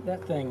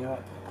thing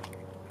up.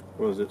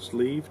 Was it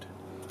sleeved?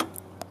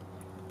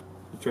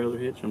 The trailer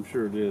hitch? I'm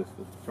sure it is.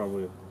 It's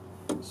probably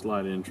a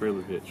slide-in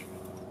trailer hitch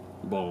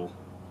ball,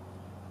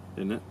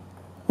 isn't it?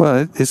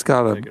 Well, it's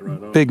got a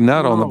big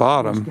nut on the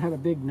bottom. It's got a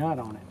big nut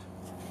on it.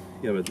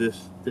 Yeah, but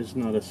this is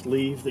not a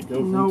sleeve that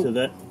goes into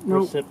that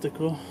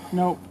receptacle?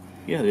 Nope.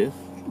 Yeah, it is.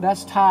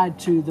 That's tied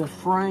to the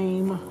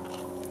frame.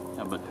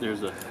 Yeah, but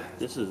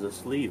this is a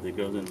sleeve that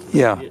goes into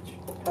the hitch.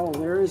 Oh,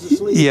 there is a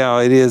sleeve? Yeah,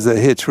 it is a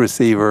hitch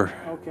receiver.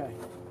 Okay.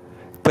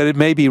 But it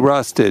may be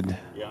rusted.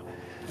 Yeah.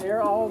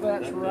 There, all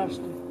that's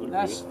rusted.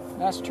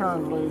 That's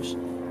turned loose.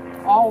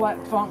 All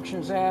that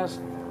functions as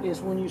is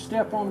when you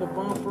step on the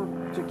bumper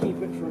to keep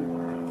it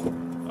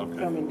from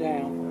coming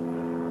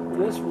down.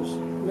 This was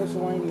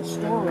miscellaneous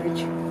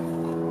storage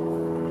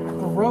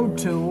for road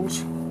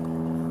tools.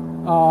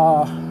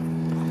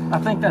 I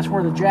think that's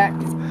where the jack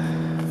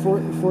for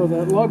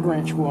the lug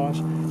wrench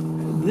was.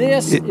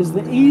 This is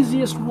the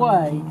easiest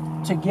way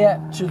to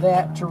get to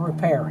that to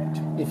repair it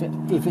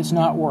if it's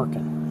not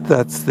working.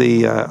 That's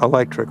the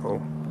electrical.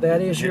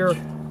 That is your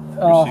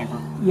receiver.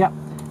 Yep,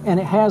 and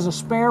it has a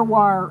spare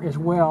wire as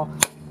well,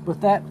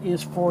 but that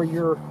is for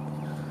your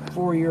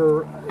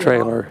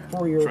trailer.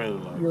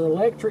 Your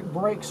electric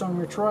brakes on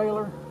your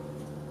trailer.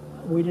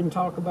 We didn't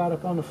talk about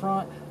it on the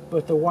front,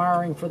 but the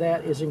wiring for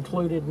that is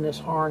included in this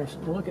harness.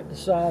 Look at the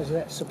size of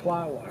that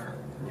supply wire.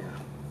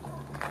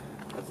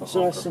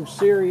 So that's some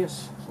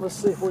serious. Let's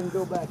see if we can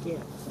go back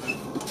in.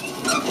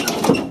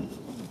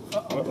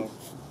 Uh-oh. I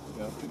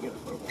don't think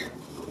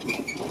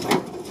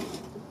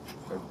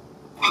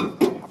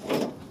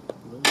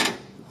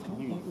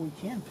we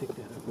can pick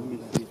that up. Let me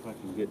see if I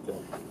can get that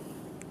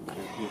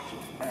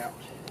out.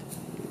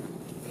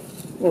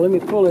 Well, let me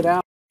pull it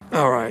out.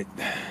 All right.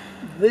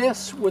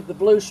 This with the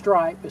blue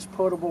stripe is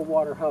potable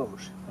water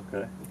hose.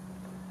 Okay.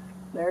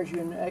 There's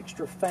your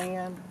extra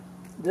fan.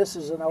 This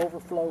is an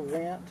overflow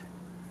vent.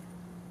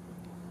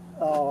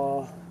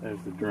 There's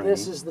the drain.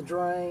 This is the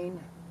drain.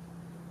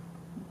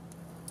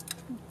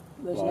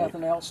 There's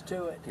nothing else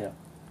to it. Yeah.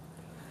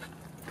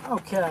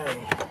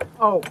 Okay.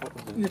 Oh,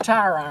 your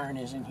tire iron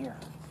is in here.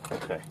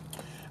 Okay.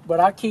 But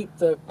I keep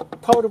the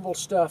potable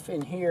stuff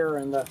in here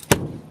and the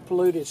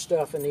polluted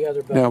stuff in the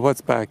other bay. Now,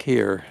 what's back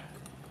here?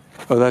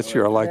 Oh, that's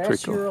your electrical.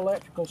 That's your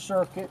electrical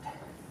circuit.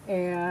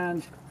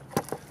 And,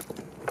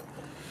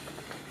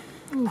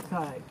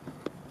 okay,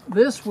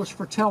 this was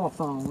for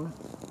telephone,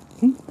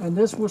 and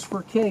this was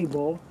for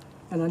cable,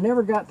 and I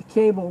never got the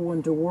cable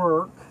one to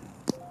work.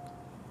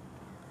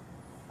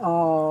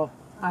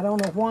 I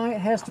don't know why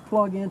it has to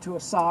plug into a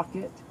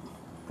socket,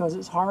 because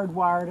it's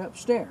hardwired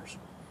upstairs,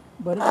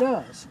 but it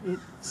does.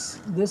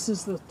 This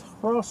is the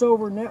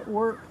crossover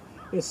network.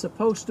 It's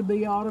supposed to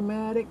be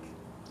automatic.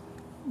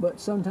 but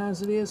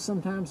sometimes it is,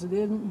 sometimes it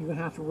isn't. You're going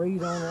to have to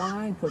read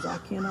online because I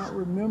cannot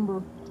remember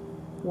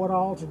what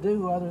all to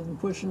do other than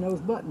pushing those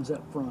buttons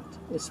up front.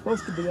 It's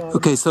supposed to be automatic.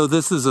 Okay, so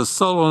this is a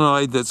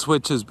solenoid that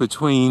switches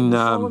between...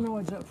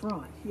 solenoids up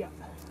front, yeah.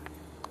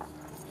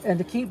 And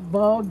to keep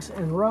bugs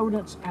and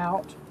rodents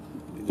out,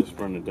 You just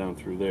run it down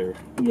through there.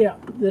 yeah,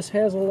 this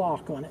has a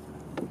lock on it.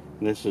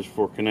 This is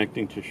for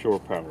connecting to shore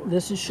power.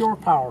 This is shore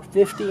power,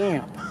 50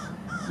 amp.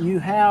 You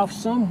have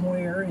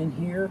somewhere in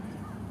here,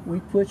 we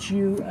put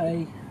you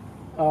a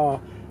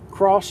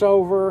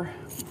crossover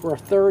for a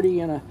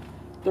 30 and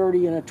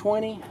a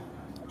 20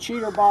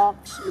 cheater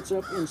box. It's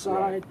up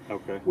inside. Right.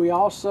 Okay. We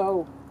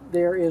also,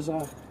 there is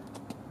a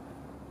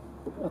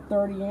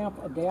 30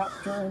 amp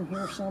adapter in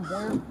here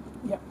somewhere.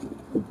 Yep.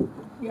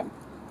 Yep.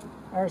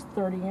 There's a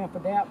 30 amp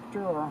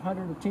adapter or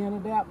 110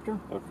 adapter.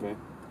 Okay.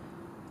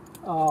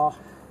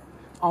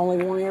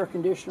 Only one air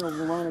conditioner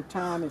will run at a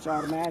time. It's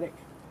automatic.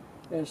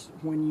 That's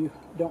when you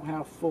don't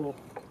have full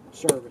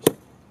service.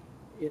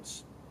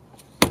 It's,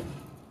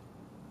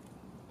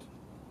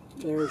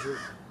 there's your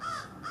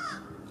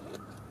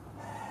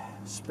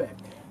spec.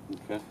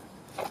 Okay.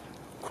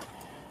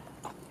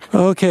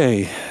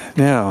 Okay,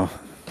 now,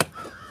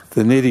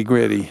 the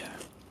nitty-gritty.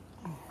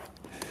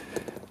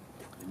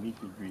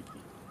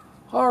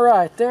 All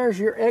right, there's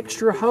your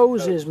extra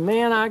hoses.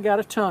 Man, I got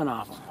a ton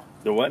of them.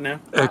 The what now?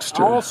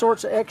 Extra. All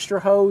sorts of extra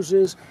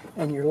hoses,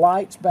 and your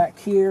lights back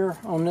here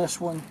on this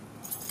one.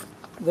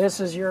 This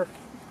is your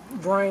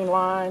drain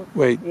line.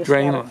 Wait, It's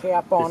drain got a line.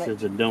 cap on This it.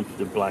 is a dump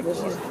to black This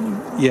is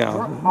water.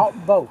 Yeah,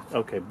 both.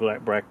 Okay,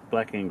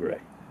 black and gray.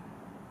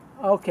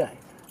 Okay.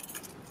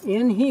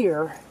 In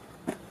here,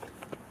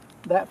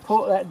 that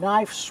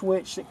knife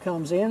switch that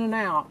comes in and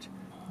out,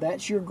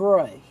 that's your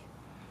gray.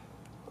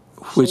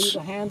 which, See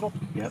the handle?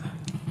 Yep.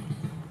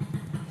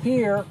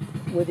 Here,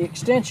 with the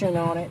extension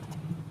on it,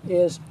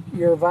 is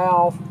your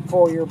valve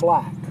for your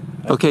black.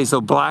 okay,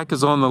 so black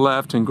is on the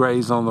left and gray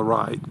is on the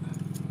right.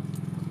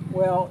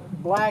 Well,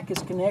 black is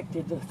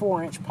connected to the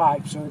 4-inch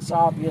pipe, so it's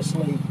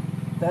obviously,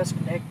 that's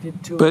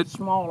connected to a But-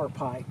 smaller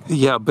pipe.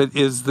 Yeah, but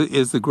is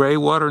the gray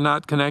water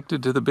not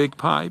connected to the big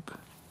pipe?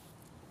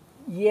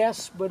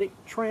 Yes, but it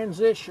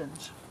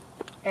transitions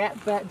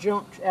at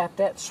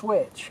that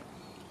switch.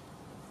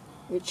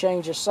 It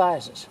changes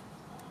sizes.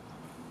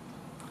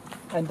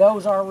 And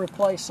those are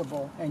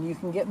replaceable, and you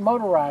can get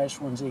motorized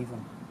ones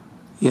even.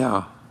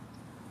 Yeah.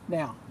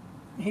 Now,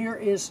 here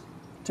is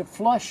to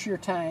flush your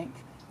tank,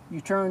 you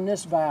turn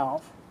this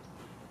valve.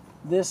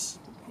 This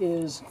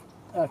is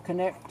a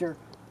connector,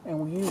 and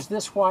we use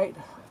this white,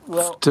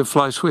 well, To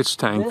flush which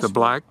tank? This The one.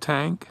 black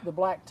tank? the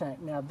black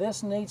tank. Now,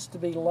 this needs to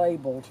be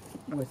labeled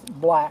with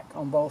black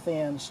on both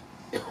ends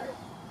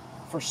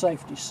for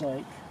safety's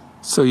sake.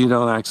 So you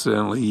don't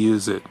accidentally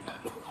use it.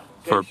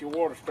 In case your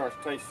water starts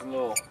tasting a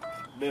little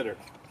bitter.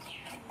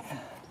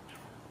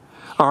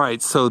 All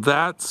right, so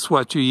that's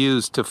what you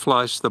use to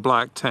flush the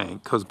black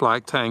tank, because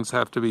black tanks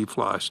have to be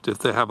flushed if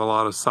they have a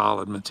lot of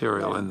solid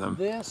material in them.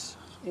 This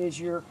is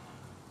your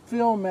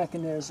fill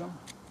mechanism.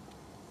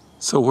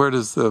 So where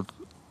does the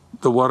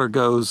water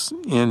goes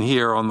in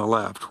here on the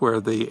left, where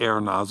the air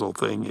nozzle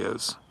thing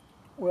is?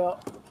 Well,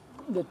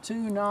 the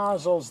two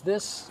nozzles,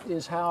 this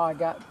is how I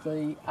got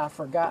I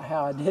forgot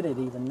how I did it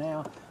even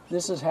now.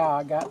 This is how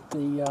I got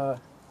the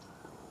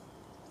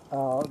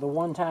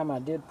one time I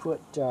did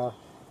put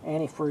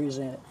antifreeze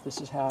in it.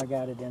 This is how I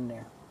got it in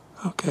there.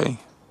 Okay.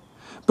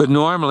 But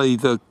normally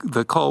the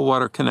cold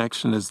water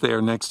connection is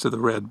there next to the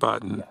red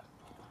button. Yeah.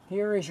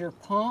 Here is your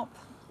pump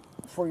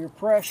for your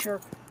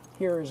pressure.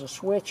 Here is a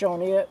switch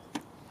on it.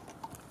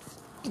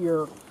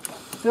 Your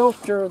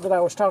filter that I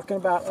was talking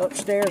about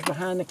upstairs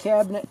behind the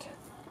cabinet.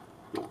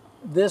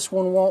 This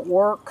one won't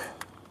work.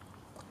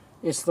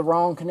 It's the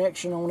wrong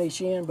connection on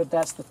each end, but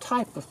that's the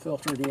type of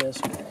filter it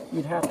is.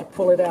 You'd have to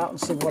pull it out and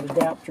see what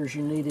adapters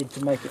you needed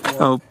to make it work.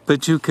 Oh,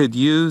 but you could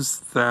use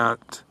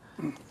that.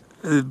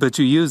 But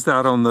you use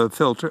that on the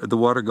filter, the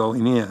water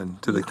going in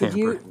to the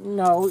camper.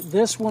 No,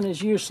 this one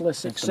is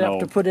useless except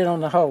to no. put it on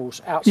the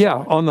hose outside.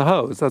 Yeah, on the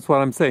hose. That's what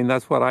I'm saying.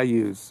 That's what I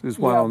use, is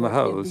one on the but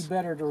hose. It'd be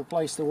better to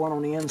replace the one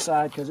on the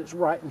inside because it's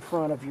right in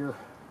front of your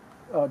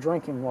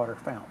drinking water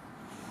fountain.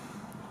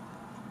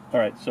 All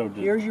right, so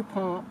Here's your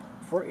pump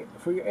for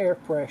your air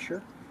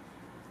pressure.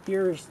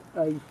 Here's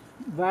a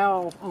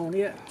valve on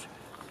it.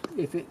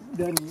 If it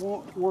doesn't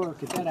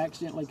work, if that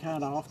accidentally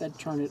cut off, that'd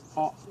turn it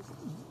off.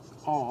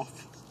 all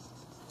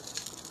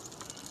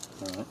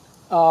right.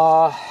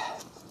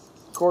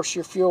 Of course,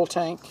 your fuel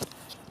tank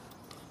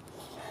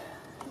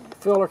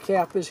filler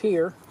cap is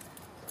here.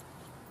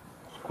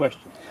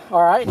 Question.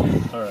 All right.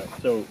 All right,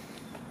 so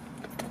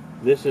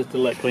this is to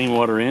let clean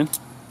water in.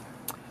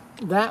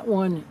 That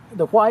one,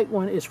 the white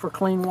one, is for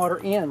clean water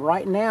in.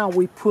 Right now,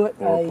 we put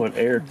Or a put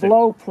air to-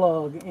 blow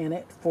plug in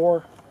it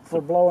for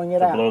blowing it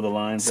To out. blow the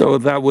lines. So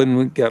that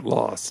wouldn't get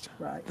lost.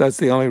 Right. That's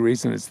the only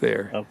reason it's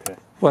there. Okay.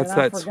 What's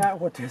And I that? forgot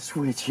what this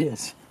switch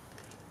is.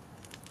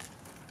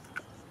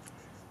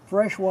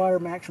 Fresh water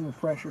maximum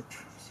pressure.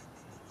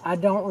 I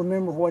don't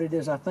remember what it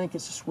is. I think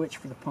it's a switch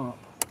for the pump.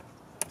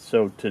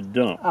 So to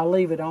dump. I'll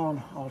leave it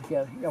on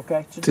altogether.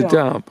 Okay, To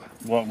dump.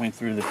 Walk me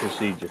through the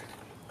procedure.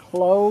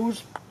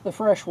 Close the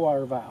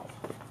freshwater valve.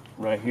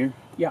 Right here?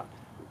 Yeah.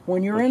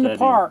 When you're What's in the that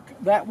park,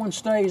 that one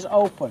stays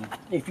open.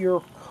 If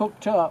you're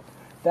hooked up,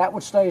 that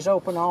one stays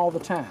open all the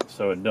time.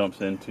 So it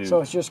dumps into...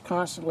 So it's just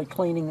constantly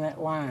cleaning that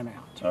line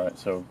out. All right,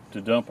 so to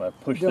dump, I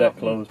push that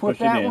closed, Put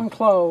push it in. that one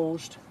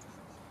closed.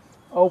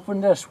 Open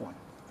this one.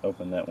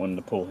 Open that one,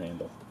 the pull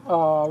handle.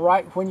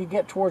 Right when you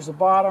get towards the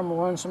bottom,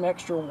 run some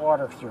extra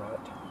water through it.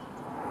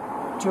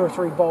 2 or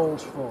 3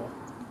 bowls full.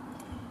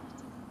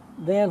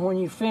 Then when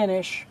you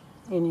finish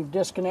and you've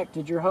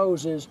disconnected your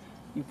hoses,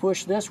 you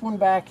push this one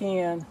back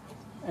in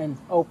and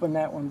open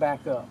that one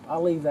back up.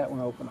 I'll leave that one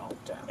open all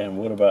the time. And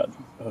what about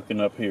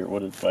hooking up here?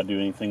 What if I do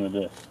anything with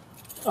this?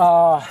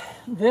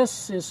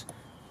 This is,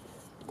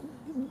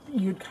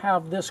 you'd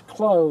have this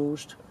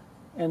closed,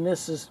 and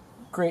this is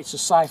creates a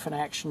siphon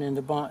action in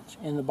the bunch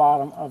in the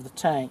bottom of the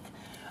tank.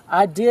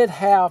 I did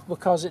have,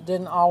 because it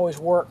didn't always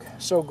work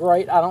so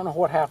great, I don't know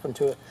what happened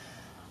to it.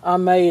 I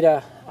made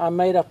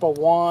up a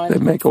wand. They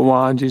make a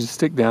wand you just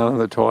stick down in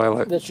the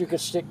toilet. That you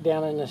could stick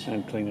down in this.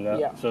 And clean it out?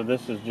 Yeah. So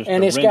this is just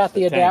And to it's rinse got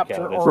the tank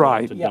adapter out. It's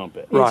Right. not to Yeah. dump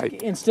it.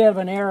 Right. Instead of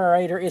an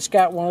aerator, it's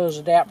got one of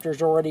those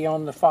adapters already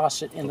on the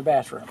faucet in the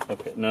bathroom.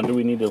 Okay. Now, do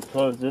we need to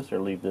close this or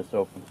leave this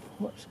open?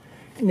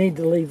 Need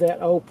to leave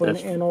that open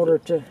in order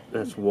to.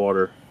 That's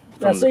water.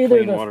 That's from the either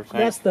clean water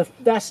tank?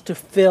 that's to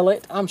fill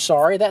it. I'm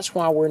sorry. That's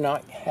why we're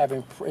not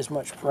having as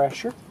much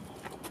pressure.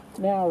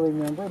 Now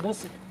remember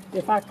this.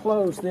 If I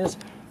close this,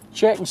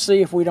 check and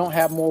see if we don't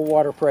have more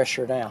water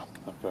pressure now.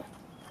 Okay.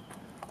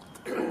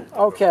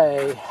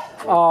 Okay. Do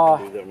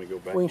that when we go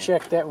back We can in.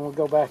 check that when we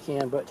go back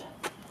in. But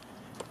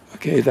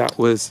Okay, that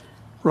was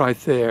right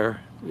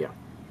there. yeah,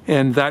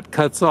 And that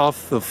cuts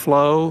off the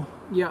flow.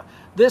 yeah.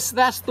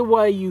 That's the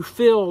way you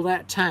fill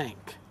that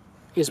tank,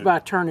 is by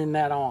turning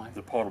that on.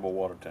 The potable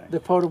water tank. The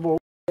potable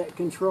that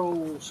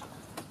controls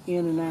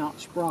in and out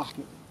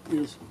sprocket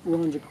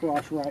runs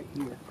across right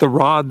here. The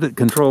rod that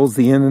controls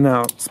the in and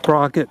out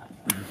sprocket.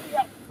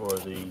 For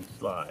the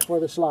slide. For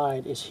the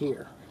slide is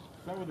here.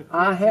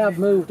 I have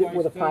moved it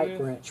with a pipe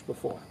wrench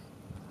before.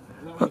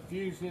 Is that what the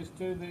fuse is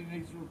too that it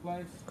needs to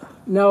replace?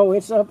 No,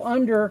 it's up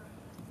under.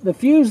 The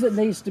fuse that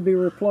needs to be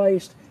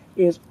replaced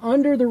is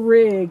under the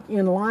rig,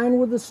 in line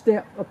with the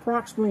step,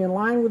 approximately in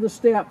line with the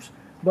steps,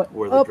 but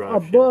Where the up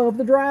drive above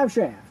the drive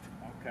shaft.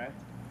 Okay.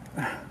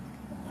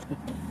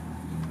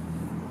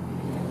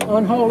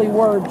 Unholy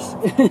words.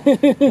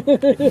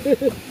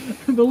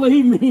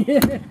 Believe me,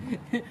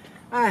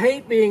 I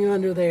hate being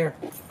under there.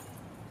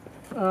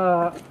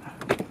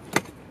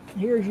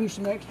 Here's you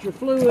some extra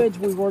fluids.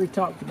 We've already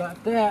talked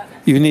about that.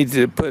 You need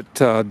to put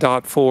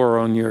dot 4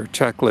 on your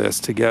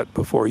checklist to get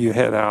before you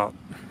head out.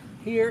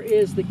 Here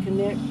is the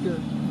connector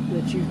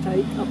that you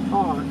take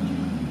apart,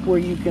 where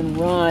you can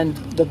run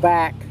the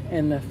back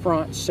and the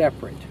front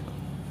separate.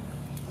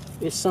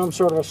 It's some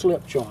sort of a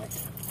slip joint.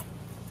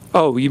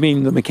 Oh, you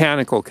mean the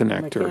mechanical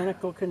connector?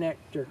 Mechanical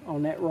connector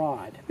on that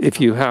rod. If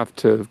you have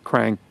to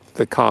crank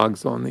the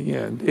cogs on the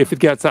end. If it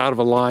gets out of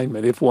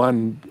alignment, if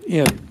one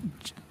end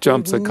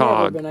jumps a We've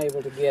cog. never been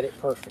able to get it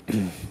perfect.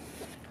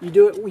 You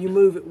do it, you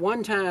move it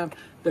one time,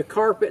 the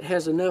carpet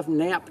has enough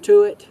nap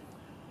to it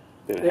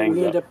It that hangs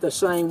we end up. up the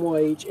same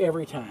way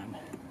every time.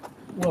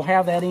 We'll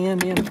have that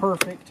end in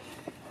perfect,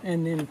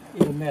 and then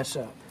it'll mess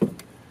up.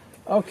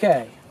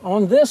 Okay,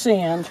 on this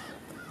end,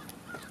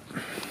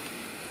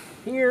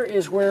 here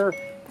is where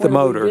The when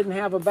motor. we didn't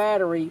have a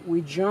battery,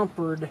 we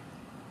jumpered.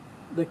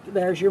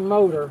 There's your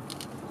motor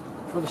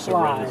for the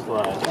run the slide.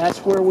 slide. That's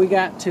where we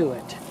got to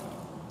it.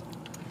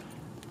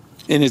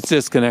 And it's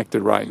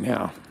disconnected right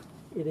now,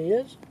 It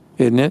is?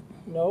 isn't it?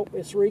 Nope,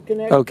 it's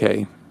reconnected.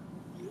 Okay.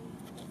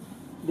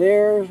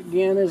 There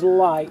again is a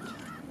light.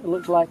 It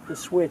looks like the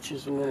switch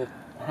is a little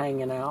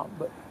hanging out,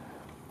 but.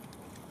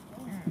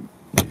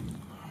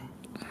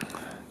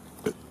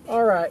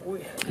 All right,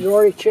 you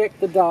already checked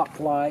the dock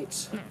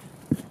lights.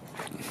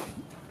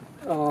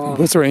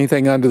 Was there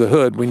anything under the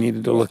hood we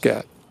needed to look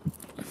at?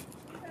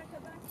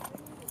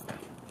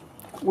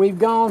 We've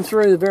gone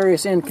through the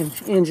various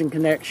engine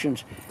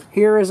connections.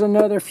 Here is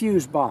another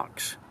fuse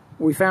box.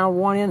 We found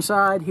one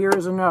inside. Here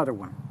is another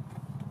one.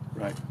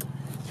 Right.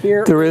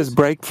 Here There is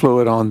brake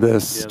fluid on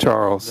this, Yeah,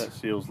 Charles. That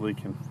seal's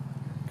leaking.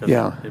 'Cause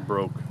Yeah. It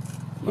broke.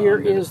 Here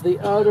is the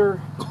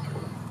other.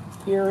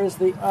 Here is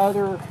the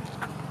other.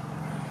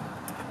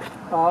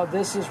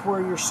 This is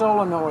where your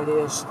solenoid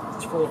is.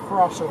 It's for the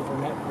crossover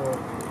network.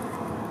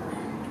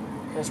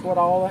 That's what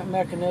all that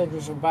mechanism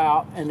is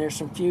about. And there's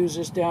some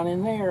fuses down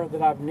in there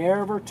that I've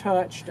never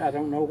touched. I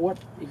don't know what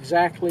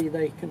exactly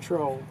they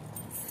control.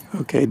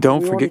 Okay,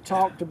 don't We already forget.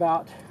 talked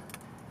about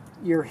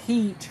your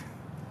heat.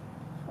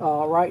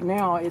 Right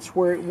now, it's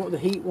where the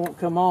heat won't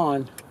come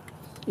on.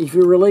 If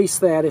you release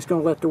that, it's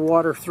going to let the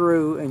water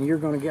through, and you're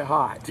going to get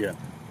hot. Yeah.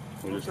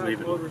 We'll just What leave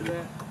type it. of motor is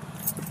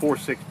that? The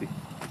 460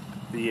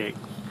 V8.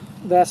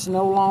 That's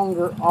no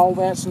longer, all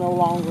that's no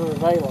longer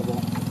available.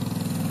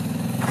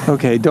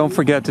 Okay, don't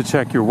forget to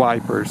check your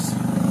wipers.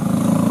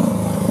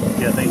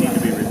 Yeah, they need to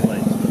be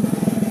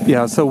replaced.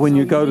 Yeah, so when So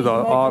you you go to need the to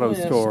make a auto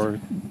list. store,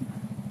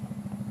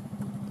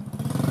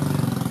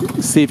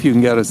 see if you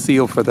can get a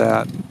seal for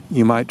that.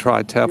 You might try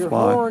Your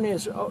Teflon. horn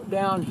is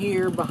down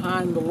here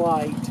behind the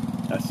light,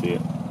 I see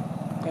it.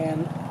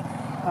 and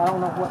I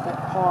don't know what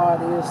that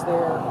pod is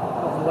there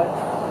of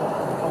electrical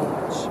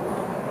components.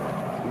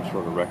 Some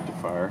sort of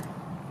rectifier.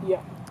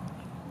 Yeah.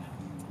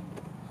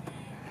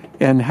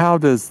 And how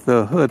does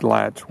the hood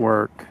latch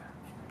work?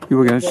 You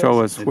were going to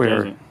show us It where.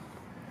 doesn't.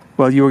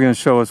 Well, you were going to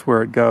show us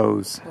where it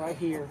goes. Right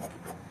here,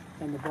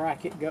 and the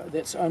bracket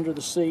that's under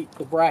the seat.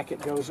 The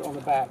bracket goes on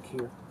the back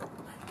here.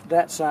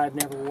 That side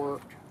never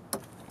worked.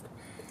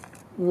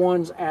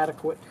 One's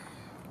adequate.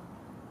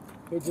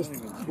 It just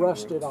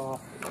rusted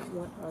off. It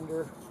went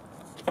under.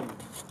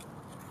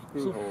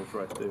 Screw holes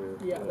right there.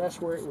 Yeah,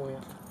 that's where it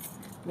went.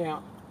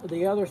 Now,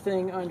 the other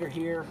thing under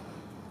here,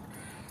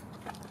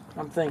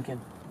 I'm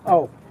thinking,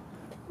 oh,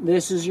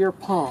 this is your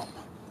pump,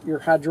 your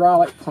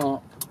hydraulic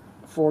pump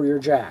for your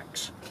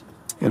jacks.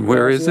 And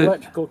where There's is the it?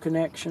 electrical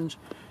connections,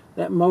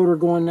 that motor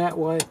going that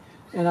way,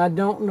 and I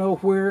don't know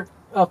where,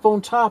 up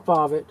on top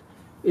of it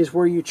is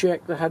where you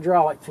check the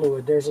hydraulic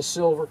fluid. There's a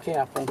silver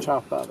cap on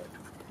top of it.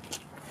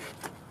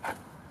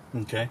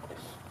 Okay.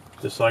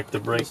 Just like the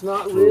brake It's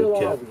not fluid real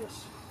cap.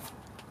 obvious.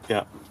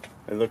 Yeah.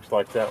 It looks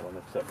like that one,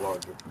 except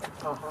larger.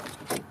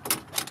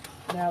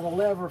 Now the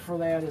lever for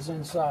that is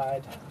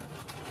inside,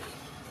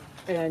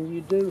 and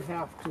you do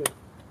have to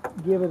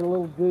give it a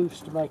little goose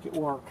to make it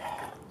work.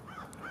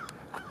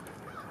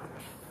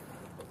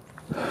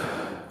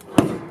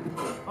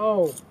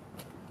 Oh,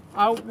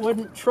 I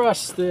wouldn't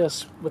trust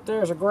this, but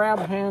there's a grab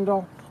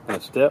handle And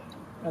a step.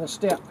 and a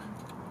step.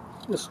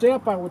 The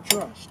step I would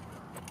trust.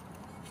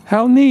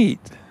 How neat.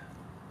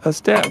 A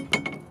step.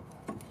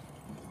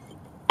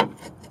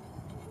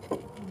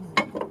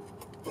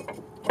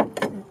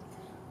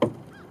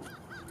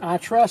 I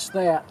trust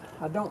that.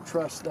 I don't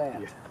trust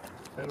that.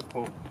 That'll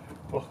pull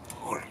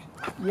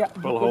Yeah, a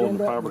hole in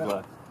the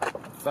fiberglass.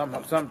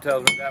 Some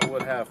tells me that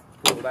would have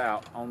pulled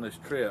out on this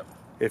trip.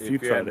 If you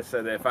tried had it.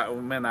 said that, if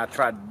I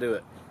tried to do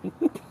it.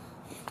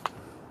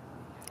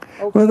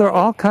 Well, there are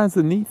all kinds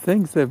of neat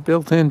things they've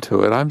built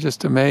into it. I'm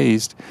just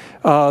amazed.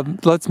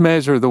 Let's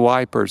measure the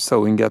wipers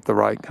so we can get the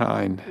right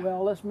kind.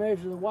 Well, let's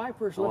measure the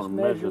wipers. I Let's wanna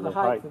measure measure the the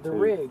height height, of the too.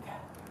 rig.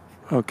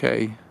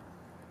 Okay.